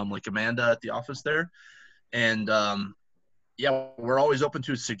email like Amanda at the office there. And yeah, we're always open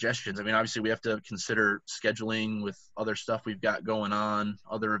to suggestions. I mean, obviously we have to consider scheduling with other stuff we've got going on,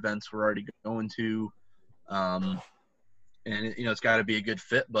 other events we're already going to, and it's got to be a good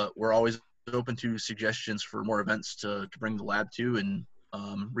fit, but we're always open to suggestions for more events to bring the lab to and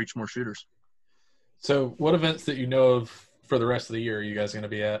reach more shooters. So what events that you know of for the rest of the year are you guys going to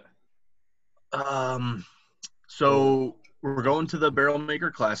be at? So we're going to the Barrel Maker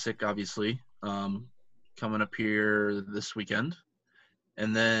Classic, obviously, coming up here this weekend.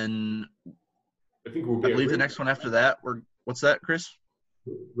 And then I believe the next one after that, what's that, Chris?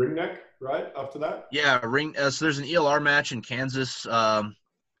 Ring Neck, right? After that? Yeah, so there's an ELR match in Kansas.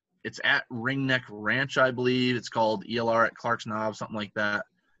 It's at Ring Neck Ranch, I believe. It's called ELR at Clark's Knob, something like that.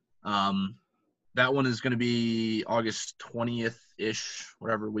 That one is going to be August 20th-ish,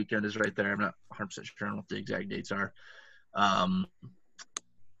 whatever weekend is right there. I'm not 100% sure on what the exact dates are.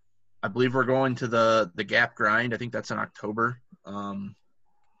 I believe we're going to the Gap Grind. I think that's in October. I've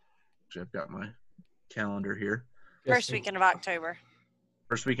got my calendar here. First weekend of October.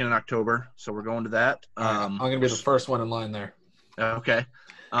 First weekend in October. So we're going to that. I'm going to be the first one in line there. Okay.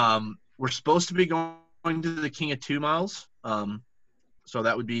 We're supposed to be going to the King of 2 Miles. So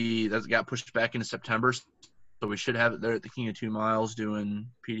that's got pushed back into September. So we should have it there at the King of 2 Miles doing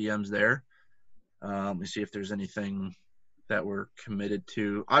PDMs there. Let me see if there's anything that we're committed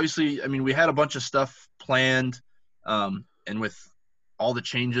to. Obviously, I mean, we had a bunch of stuff planned, and with all the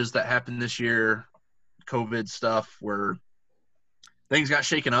changes that happened this year, COVID stuff, where things got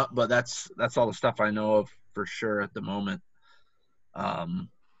shaken up, but that's all the stuff I know of for sure at the moment.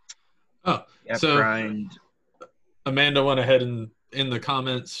 Grind. Amanda went ahead and in the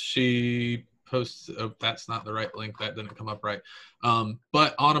comments she posts. Oh, that's not the right link. That didn't come up right.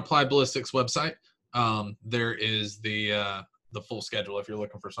 But on Applied Ballistics website, there is the full schedule if you're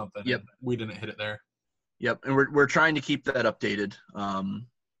looking for something. Yep. We didn't hit it there. Yep, and we're trying to keep that updated.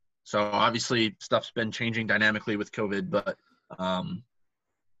 So obviously stuff's been changing dynamically with COVID, but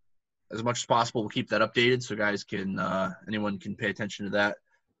as much as possible, we'll keep that updated so guys can anyone can pay attention to that.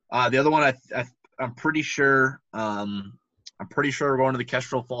 The other one, I'm pretty sure we're going to the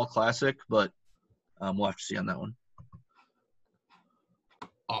Kestrel Fall Classic, but we'll have to see on that one.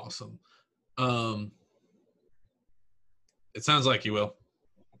 Awesome. It sounds like you will.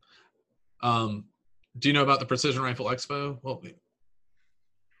 Do you know about the Precision Rifle Expo? Well,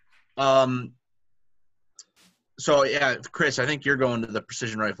 so yeah, Chris, I think you're going to the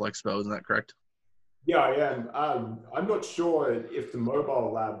Precision Rifle Expo, isn't that correct? Yeah, I am. I'm not sure if the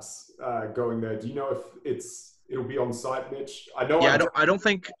mobile lab's going there. Do you know if it'll be on site, Mitch? I know. Yeah, I don't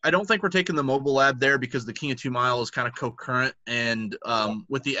think we're taking the mobile lab there because the King of 2 Mile is kind of concurrent, and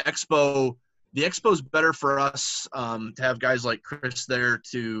with the expo's better for us to have guys like Chris there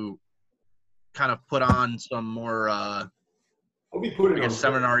to kind of put on some more I'll be putting on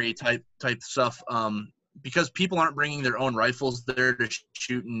seminar-y type stuff, because people aren't bringing their own rifles there to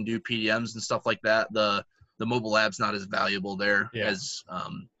shoot and do PDMs and stuff like that. The mobile lab's not as valuable there as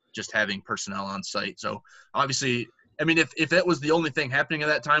just having personnel on site. So obviously, I mean, if it was the only thing happening at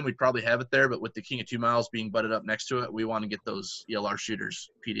that time, we'd probably have it there. But with the King of 2 Miles being butted up next to it, we want to get those ELR shooters,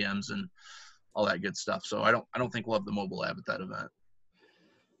 PDMs, and all that good stuff. So I don't think we'll have the mobile lab at that event.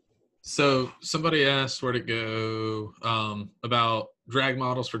 So somebody asked where to go about drag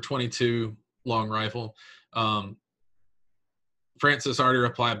models for 22 long rifle. Francis already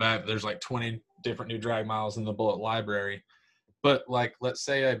replied back. There's like 20 different new drag models in the bullet library. But like, let's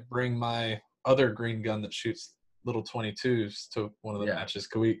say I bring my other green gun that shoots little 22s to one of the matches.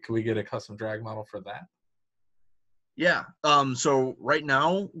 Could we get a custom drag model for that? Yeah. So right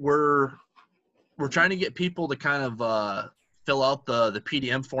now we're trying to get people to kind of fill out the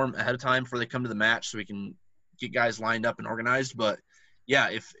PDM form ahead of time before they come to the match, so we can get guys lined up and organized. But yeah,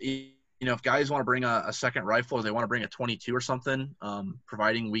 if guys want to bring a second rifle, or they want to bring a 22 or something,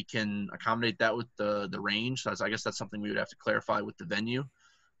 providing we can accommodate that with the range. So I guess that's something we would have to clarify with the venue.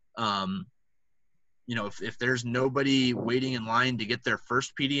 If there's nobody waiting in line to get their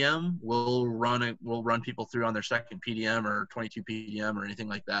first PDM, we'll run people through on their second PDM or 22 PDM or anything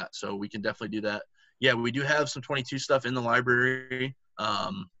like that. So we can definitely do that. Yeah, we do have some 22 stuff in the library,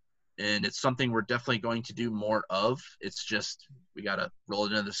 and it's something we're definitely going to do more of. It's just we got to roll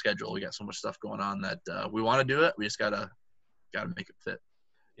it into the schedule. We got so much stuff going on that we want to do it. We just gotta make it fit.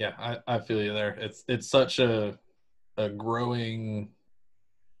 Yeah, I feel you there. It's such a growing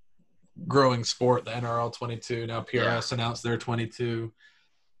sport, the NRL 22. Now PRS announced their 22.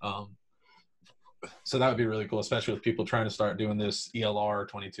 So that would be really cool, especially with people trying to start doing this ELR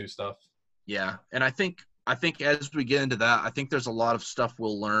 22 stuff. Yeah, and I think as we get into that, I think there's a lot of stuff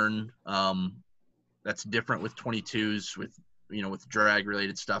we'll learn that's different with 22s, with drag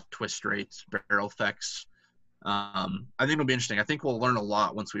related stuff, twist rates, barrel effects. I think it'll be interesting. I think we'll learn a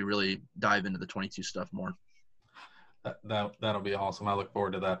lot once we really dive into the 22 stuff more. That'll be awesome. I look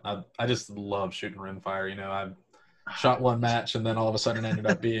forward to that. I just love shooting rimfire. I've shot one match and then all of a sudden ended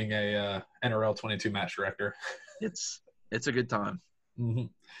up being a NRL 22 match director. It's a good time. Mm-hmm.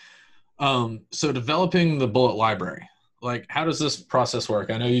 So developing the bullet library, like, how does this process work?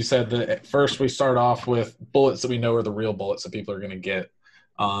 I know you said that at first we start off with bullets that we know are the real bullets that people are going to get.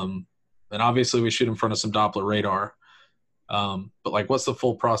 And obviously we shoot in front of some Doppler radar. But like, what's the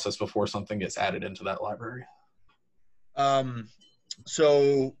full process before something gets added into that library?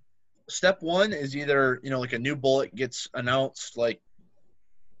 So step one is either, like a new bullet gets announced, like,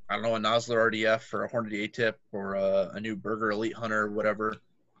 I don't know, a Nosler RDF or a Hornady A-tip or a new Berger Elite Hunter or whatever.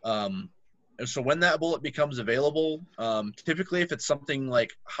 And so when that bullet becomes available, typically if it's something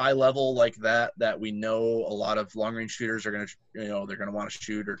like high level like that we know a lot of long range shooters are going to, they're going to want to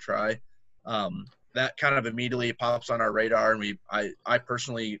shoot or try, that kind of immediately pops on our radar. And I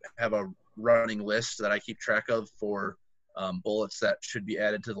personally have a running list that I keep track of for bullets that should be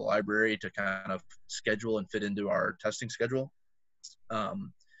added to the library to kind of schedule and fit into our testing schedule.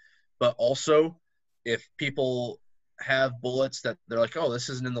 But also, if people have bullets that they're like, oh, this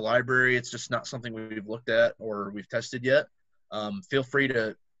isn't in the library, it's just not something we've looked at or we've tested yet, feel free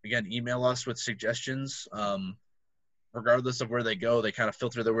to, again, email us with suggestions. Regardless of where they go, they kind of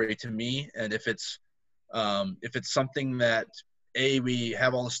filter their way to me. And if it's something that A, we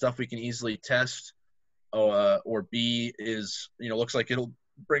have all the stuff we can easily test, or B is, looks like it'll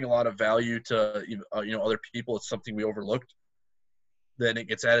bring a lot of value to, other people, it's something we overlooked, then it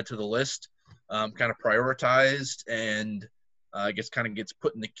gets added to the list, kind of prioritized, and gets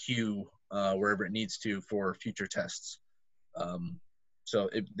put in the queue wherever it needs to for future tests. So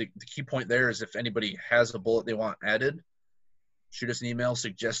the key point there is, if anybody has a bullet they want added, shoot us an email,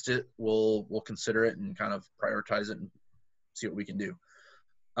 suggest it. We'll consider it and kind of prioritize it and see what we can do.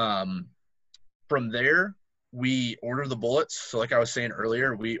 From there, we order the bullets. So like I was saying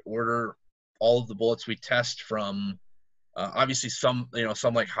earlier, we order all of the bullets we test from. Obviously, some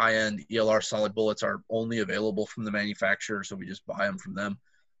like high-end ELR solid bullets are only available from the manufacturer, so we just buy them from them.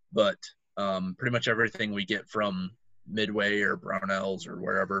 But pretty much everything we get from Midway or Brownells or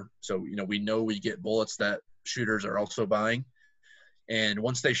wherever. So we know we get bullets that shooters are also buying, and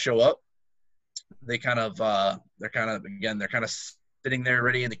once they show up, they're kind of sitting there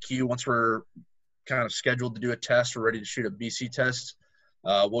ready in the queue. Once we're kind of scheduled to do a test, we're ready to shoot a BC test.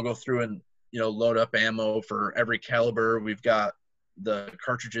 We'll go through and load up ammo for every caliber. We've got the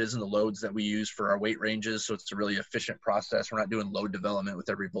cartridges and the loads that we use for our weight ranges. So it's a really efficient process. We're not doing load development with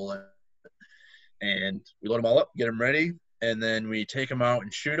every bullet. And we load them all up, get them ready, and then we take them out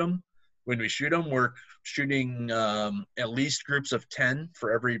and shoot them. When we shoot them, we're shooting at least groups of 10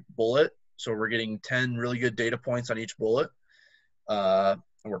 for every bullet. So we're getting 10 really good data points on each bullet. And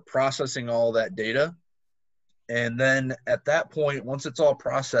we're processing all that data. And then at that point, once it's all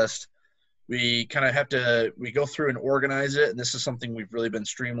processed, we kind of we go through and organize it. And this is something we've really been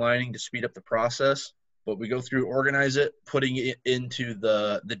streamlining to speed up the process. But we go through, organize it, putting it into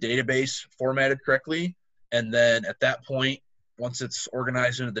the database formatted correctly. And then at that point, once it's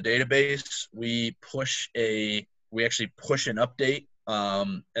organized into the database, we actually push an update.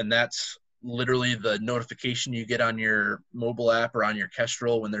 And that's literally the notification you get on your mobile app or on your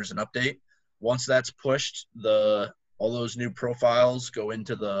Kestrel when there's an update. Once that's pushed, all those new profiles go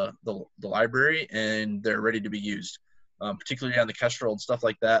into the library and they're ready to be used, particularly on the Kestrel and stuff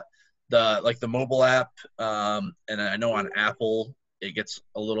like that. The mobile app, and I know on Apple, it gets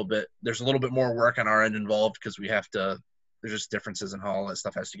there's a little bit more work on our end involved because there's just differences in how all that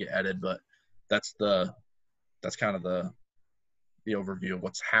stuff has to get added, but that's kind of the overview of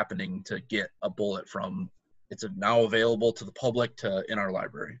what's happening to get a bullet from it's now available to the public to in our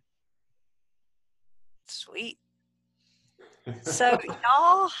library. Sweet. So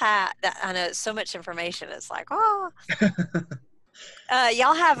y'all have that. I know it's so much information. It's like, oh,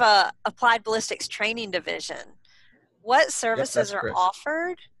 y'all have a Applied Ballistics training division. What services are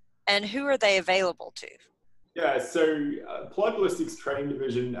offered, and who are they available to? Yeah, so Applied Ballistics training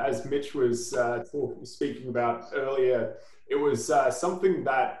division, as Mitch was speaking about earlier, it was something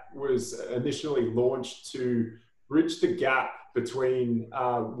that was initially launched to bridge the gap between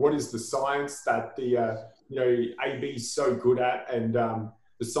what is the science that the AB is so good at, and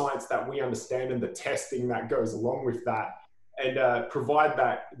the science that we understand, and the testing that goes along with that, and provide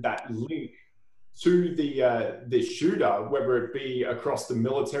that link to the shooter, whether it be across the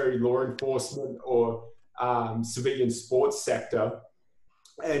military, law enforcement, or civilian sports sector.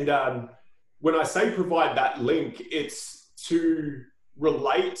 And when I say provide that link, it's to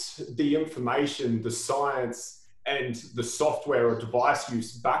relate the information, the science, and the software or device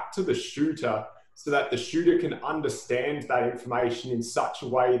use back to the shooter, so that the shooter can understand that information in such a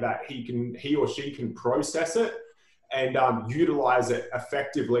way that he or she can process it and utilize it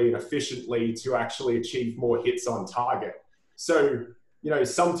effectively and efficiently to actually achieve more hits on target. So,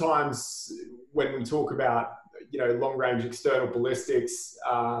 sometimes when we talk about, long-range external ballistics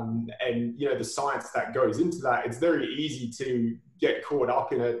and, the science that goes into that, it's very easy to get caught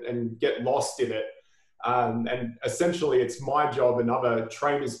up in it and get lost in it. And essentially, it's my job and other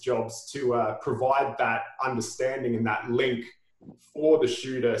trainers' jobs to provide that understanding and that link for the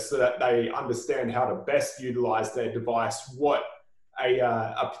shooter, so that they understand how to best utilize their device, what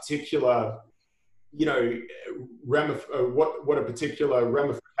a particular, what a particular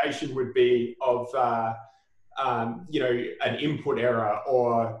ramification would be of, an input error,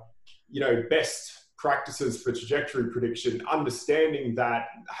 or, best practices for trajectory prediction, understanding that,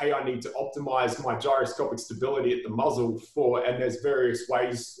 hey, I need to optimize my gyroscopic stability at the muzzle and there's various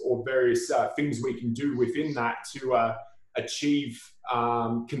ways or various things we can do within that to achieve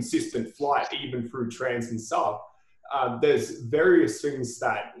consistent flight, even through trans and sub. There's various things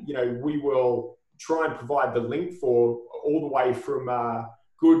that, we will try and provide the link for, all the way from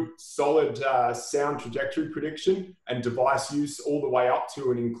good, solid sound trajectory prediction and device use, all the way up to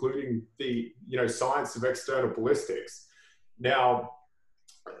and including the, science of external ballistics. Now,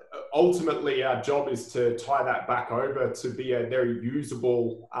 ultimately, our job is to tie that back over to be a very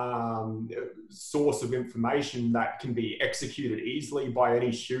usable source of information that can be executed easily by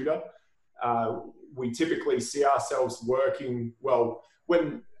any shooter. We typically see ourselves working, well,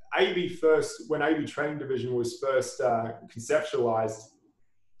 when AB Training Division was first conceptualized,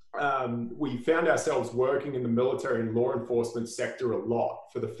 we found ourselves working in the military and law enforcement sector a lot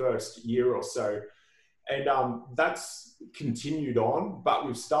for the first year or so. And that's continued on, but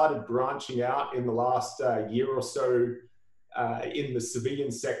we've started branching out in the last year or so in the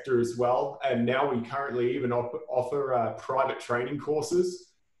civilian sector as well. And now we currently even offer private training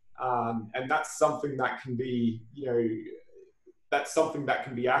courses. And that's something that can be,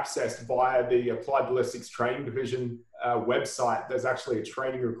 accessed via the Applied Ballistics Training Division website. There's actually a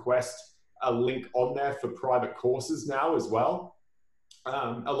training request, a link on there for private courses now as well.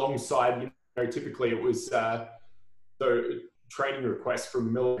 Alongside, typically it was the training requests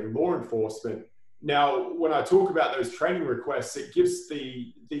from military law enforcement. Now, when I talk about those training requests, it gives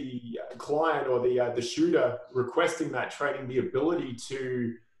the client or the shooter requesting that training the ability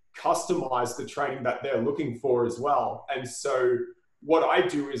to customize the training that they're looking for as well. And so what I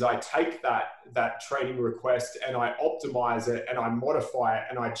do is I take that training request and I optimize it and I modify it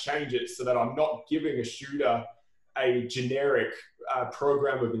and I change it so that I'm not giving a shooter a generic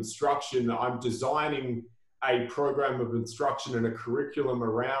program of instruction. I'm designing a program of instruction and a curriculum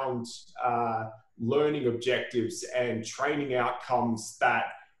around learning objectives and training outcomes that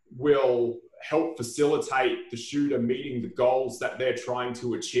will help facilitate the shooter meeting the goals that they're trying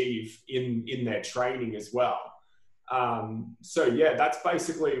to achieve in their training as well. So yeah, that's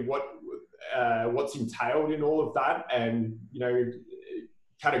basically what's entailed in all of that. And,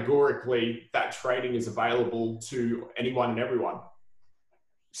 categorically, that training is available to anyone and everyone.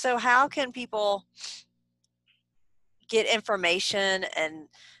 So how can people get information and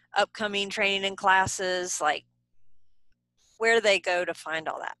upcoming training and classes? Like, where do they go to find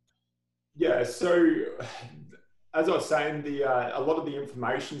all that? Yeah, so as I was saying, a lot of the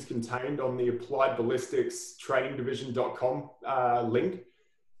information is contained on the Applied Ballistics trainingdivision.com link.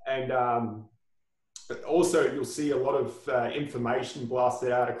 And also you'll see a lot of information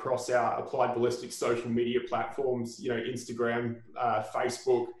blasted out across our Applied Ballistics social media platforms, Instagram,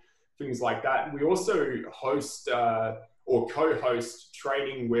 Facebook, things like that. And we also host or co-host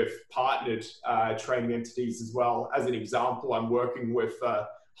training with partnered training entities as well. As an example, I'm working with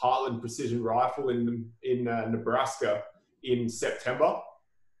Heartland Precision Rifle in Nebraska in September.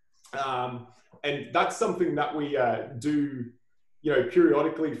 And that's something that we do,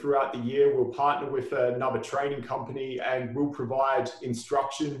 periodically throughout the year. We'll partner with another training company and we'll provide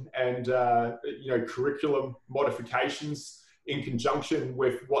instruction and, curriculum modifications in conjunction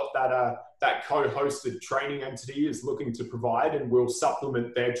with what that co-hosted training entity is looking to provide, and we'll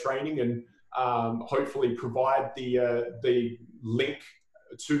supplement their training and hopefully provide the link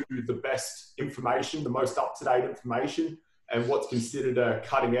to the best information, the most up-to-date information, and what's considered a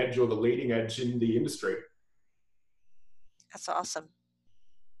cutting edge or the leading edge in the industry. That's awesome.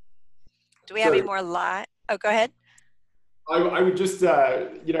 Do we have any more live? Oh, go ahead. I would just, I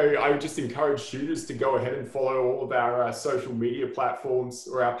would just encourage shooters to go ahead and follow all of our social media platforms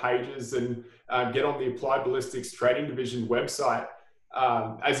or our pages and get on the Applied Ballistics Training Division website.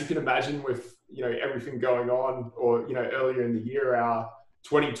 As you can imagine, with everything going on, or earlier in the year, our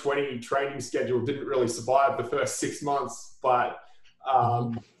 2020 training schedule didn't really survive the first 6 months, but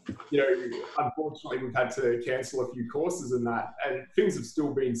unfortunately we've had to cancel a few courses and that, and things have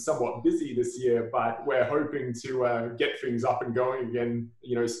still been somewhat busy this year, but we're hoping to get things up and going again,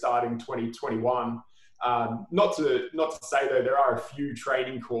 starting 2021. Not to say though, there are a few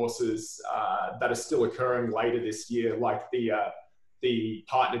training courses that are still occurring later this year, like the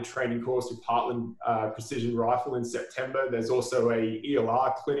partnered training course with Heartland Precision Rifle in September. There's also a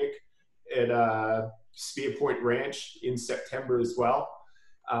ELR clinic at Spear Point Ranch in September as well.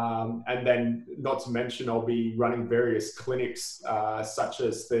 And then not to mention, I'll be running various clinics such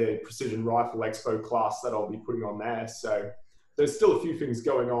as the Precision Rifle Expo class that I'll be putting on there. So there's still a few things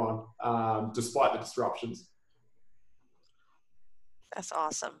going on despite the disruptions. That's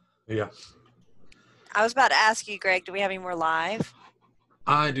awesome. Yeah. I was about to ask you, Greg, do we have any more live?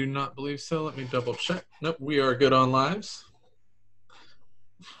 I do not believe so. Let me double check. Nope, we are good on lives.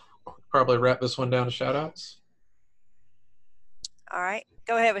 Probably wrap this one down to shout outs. All right,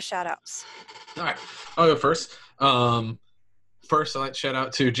 go ahead with shout outs. All right, I'll go first. First, I'd like to shout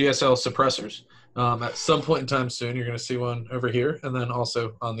out to GSL Suppressors. At some point in time soon, you're going to see one over here, and then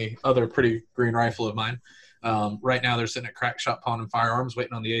also on the other pretty green rifle of mine. Right now, they're sitting at Crack Shop Pawn and Firearms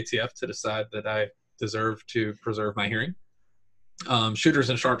waiting on the ATF to decide that I deserve to preserve my hearing. Shooters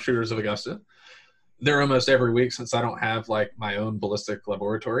and Sharpshooters of Augusta. They're almost every week since I don't have like my own ballistic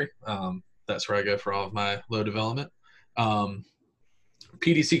laboratory. That's where I go for all of my low development.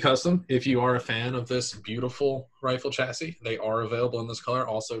 PDC Custom, if you are a fan of this beautiful rifle chassis, they are available in this color,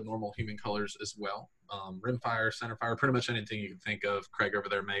 also normal human colors as well. Rimfire, centerfire, pretty much anything you can think of, Craig over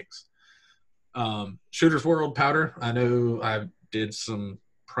there makes. Shooter's World powder, I know I did some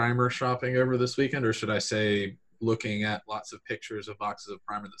primer shopping over this weekend, or should I say looking at lots of pictures of boxes of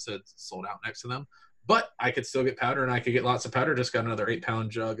primer that said sold out next to them. But I could still get powder, and I could get lots of powder. Just got another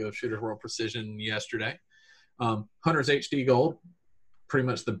 8-pound jug of Shooter's World Precision yesterday. Hunter's HD Gold, pretty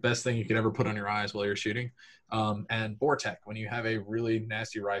much the best thing you could ever put on your eyes while you're shooting. And Vortec, when you have a really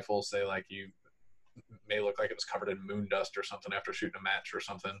nasty rifle, say like you may look like it was covered in moon dust or something after shooting a match or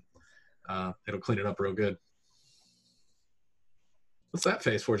something, it'll clean it up real good. What's that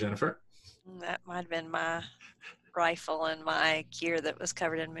face for, Jennifer? That might have been my rifle and my gear that was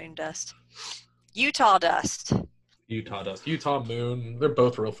covered in moon dust. Utah dust. Utah moon. They're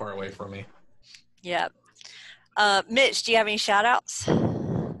both real far away from me. Yep. Mitch, do you have any shout outs?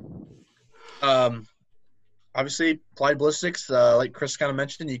 Obviously, Applied Ballistics, like Chris kind of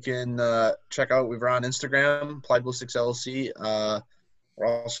mentioned, you can check out. We're on Instagram, Applied Ballistics LLC. We're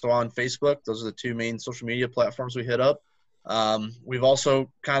also on Facebook. Those are the two main social media platforms we hit up. We've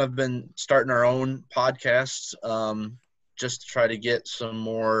also kind of been starting our own podcasts just to try to get some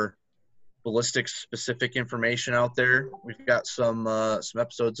more ballistics-specific information out there. We've got some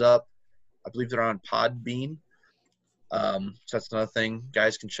episodes up. I believe they're on Podbean. So that's another thing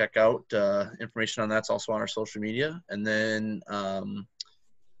guys can check out. Information on that's also on our social media. And then a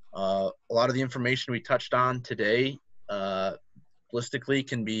lot of the information we touched on today ballistically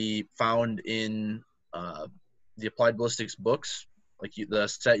can be found in the Applied Ballistics books, like the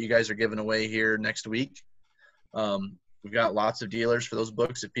set you guys are giving away here next week. We've got lots of dealers for those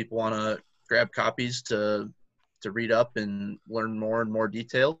books if people want to grab copies to read up and learn more and more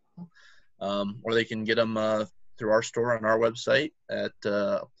detail, or they can get them through our store on our website at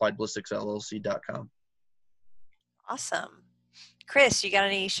appliedballisticsllc.com. Awesome. Chris, you got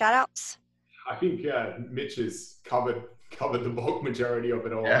any shout outs? I think Mitch has covered the bulk majority of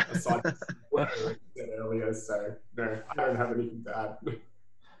it all, aside from what I said earlier. So no, I don't have anything to add.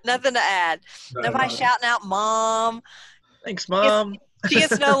 Nothing to add. Nobody shouting out Mom. Thanks, Mom. She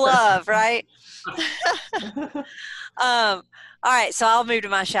gets no love, right? All right, so I'll move to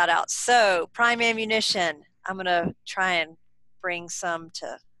my shout outs. So Prime Ammunition, I'm gonna try and bring some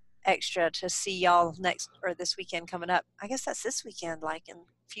extra to see y'all this weekend coming up. I guess that's this weekend, like in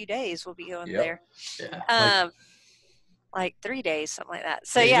a few days we'll be going there. Yeah. Like 3 days, something like that.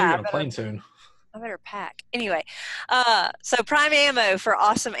 So you're on a plane soon. I better pack. Anyway, so Prime Ammo for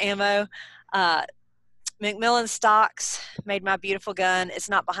awesome ammo. McMillan Stocks made my beautiful gun. It's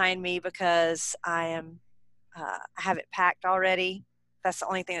not behind me because I have it packed already. That's the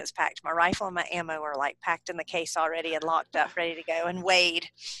only thing that's packed. My rifle and my ammo are like packed in the case already and locked up, ready to go and weighed.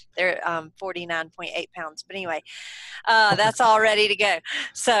 They're 49.8 pounds. But anyway, that's all ready to go.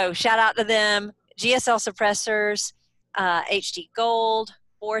 So shout out to them. GSL Suppressors, HD Gold,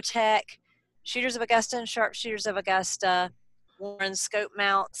 Vortec, Shooters of Augusta and Sharpshooters of Augusta, Warren Scope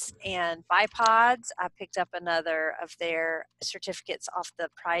Mounts, and Bipods. I picked up another of their certificates off the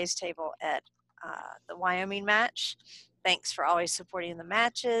prize table at the Wyoming match. Thanks for always supporting the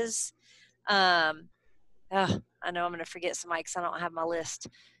matches. I know I'm going to forget somebody because I don't have my list.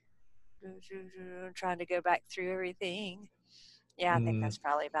 I'm trying to go back through everything. Yeah, I think that's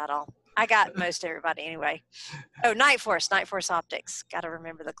probably about all. I got most everybody anyway. Oh, Night Force Optics. Got to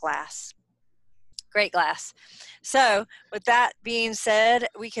remember the glass. Great glass. So with that being said,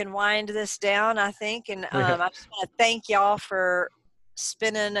 we can wind this down, I think. And I just want to thank y'all for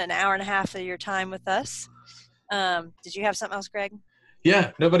spending an hour and a half of your time with us. Did you have something else, Greg?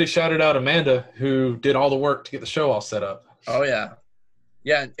 Yeah, nobody shouted out Amanda, who did all the work to get the show all set up. Oh, yeah.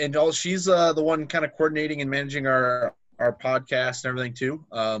 Yeah, and she's the one kind of coordinating and managing our podcast and everything, too.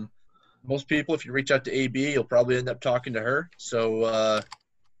 Most people, if you reach out to AB, you'll probably end up talking to her. So,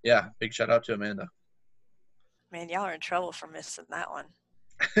 yeah, big shout out to Amanda. Man, y'all are in trouble for missing that one.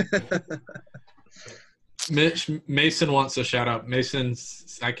 Mason wants a shout out.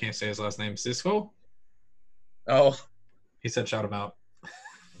 Mason's, I can't say his last name, Cisco? Oh. He said shout him out.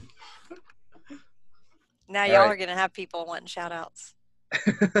 Now y'all are going to have people wanting shout outs.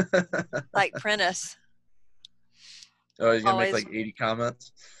 Like Prentice. Oh, he's going to make like 80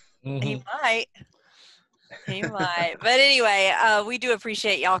 comments? Mm-hmm. He might. But anyway, we do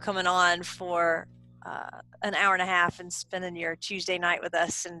appreciate y'all coming on for an hour and a half and spending your Tuesday night with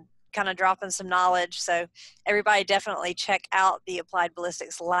us and kind of dropping some knowledge. So everybody definitely check out the Applied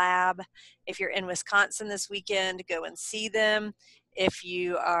Ballistics Lab. If you're in Wisconsin this weekend, go and see them. If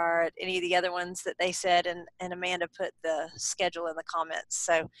you are at any of the other ones that they said, and Amanda put the schedule in the comments.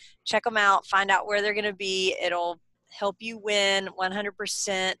 So check them out, find out where they're going to be. It'll help you win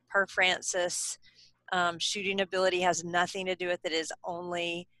 100% per Francis. Shooting ability has nothing to do with it. It is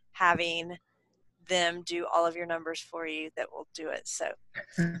only having them do all of your numbers for you that will do it. So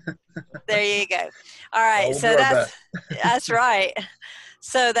there you go. All right. Well, so that's right.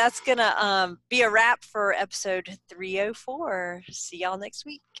 So that's going to be a wrap for episode 304. See y'all next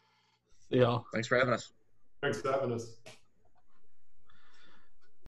week. See y'all. Thanks for having us. Thanks for having us.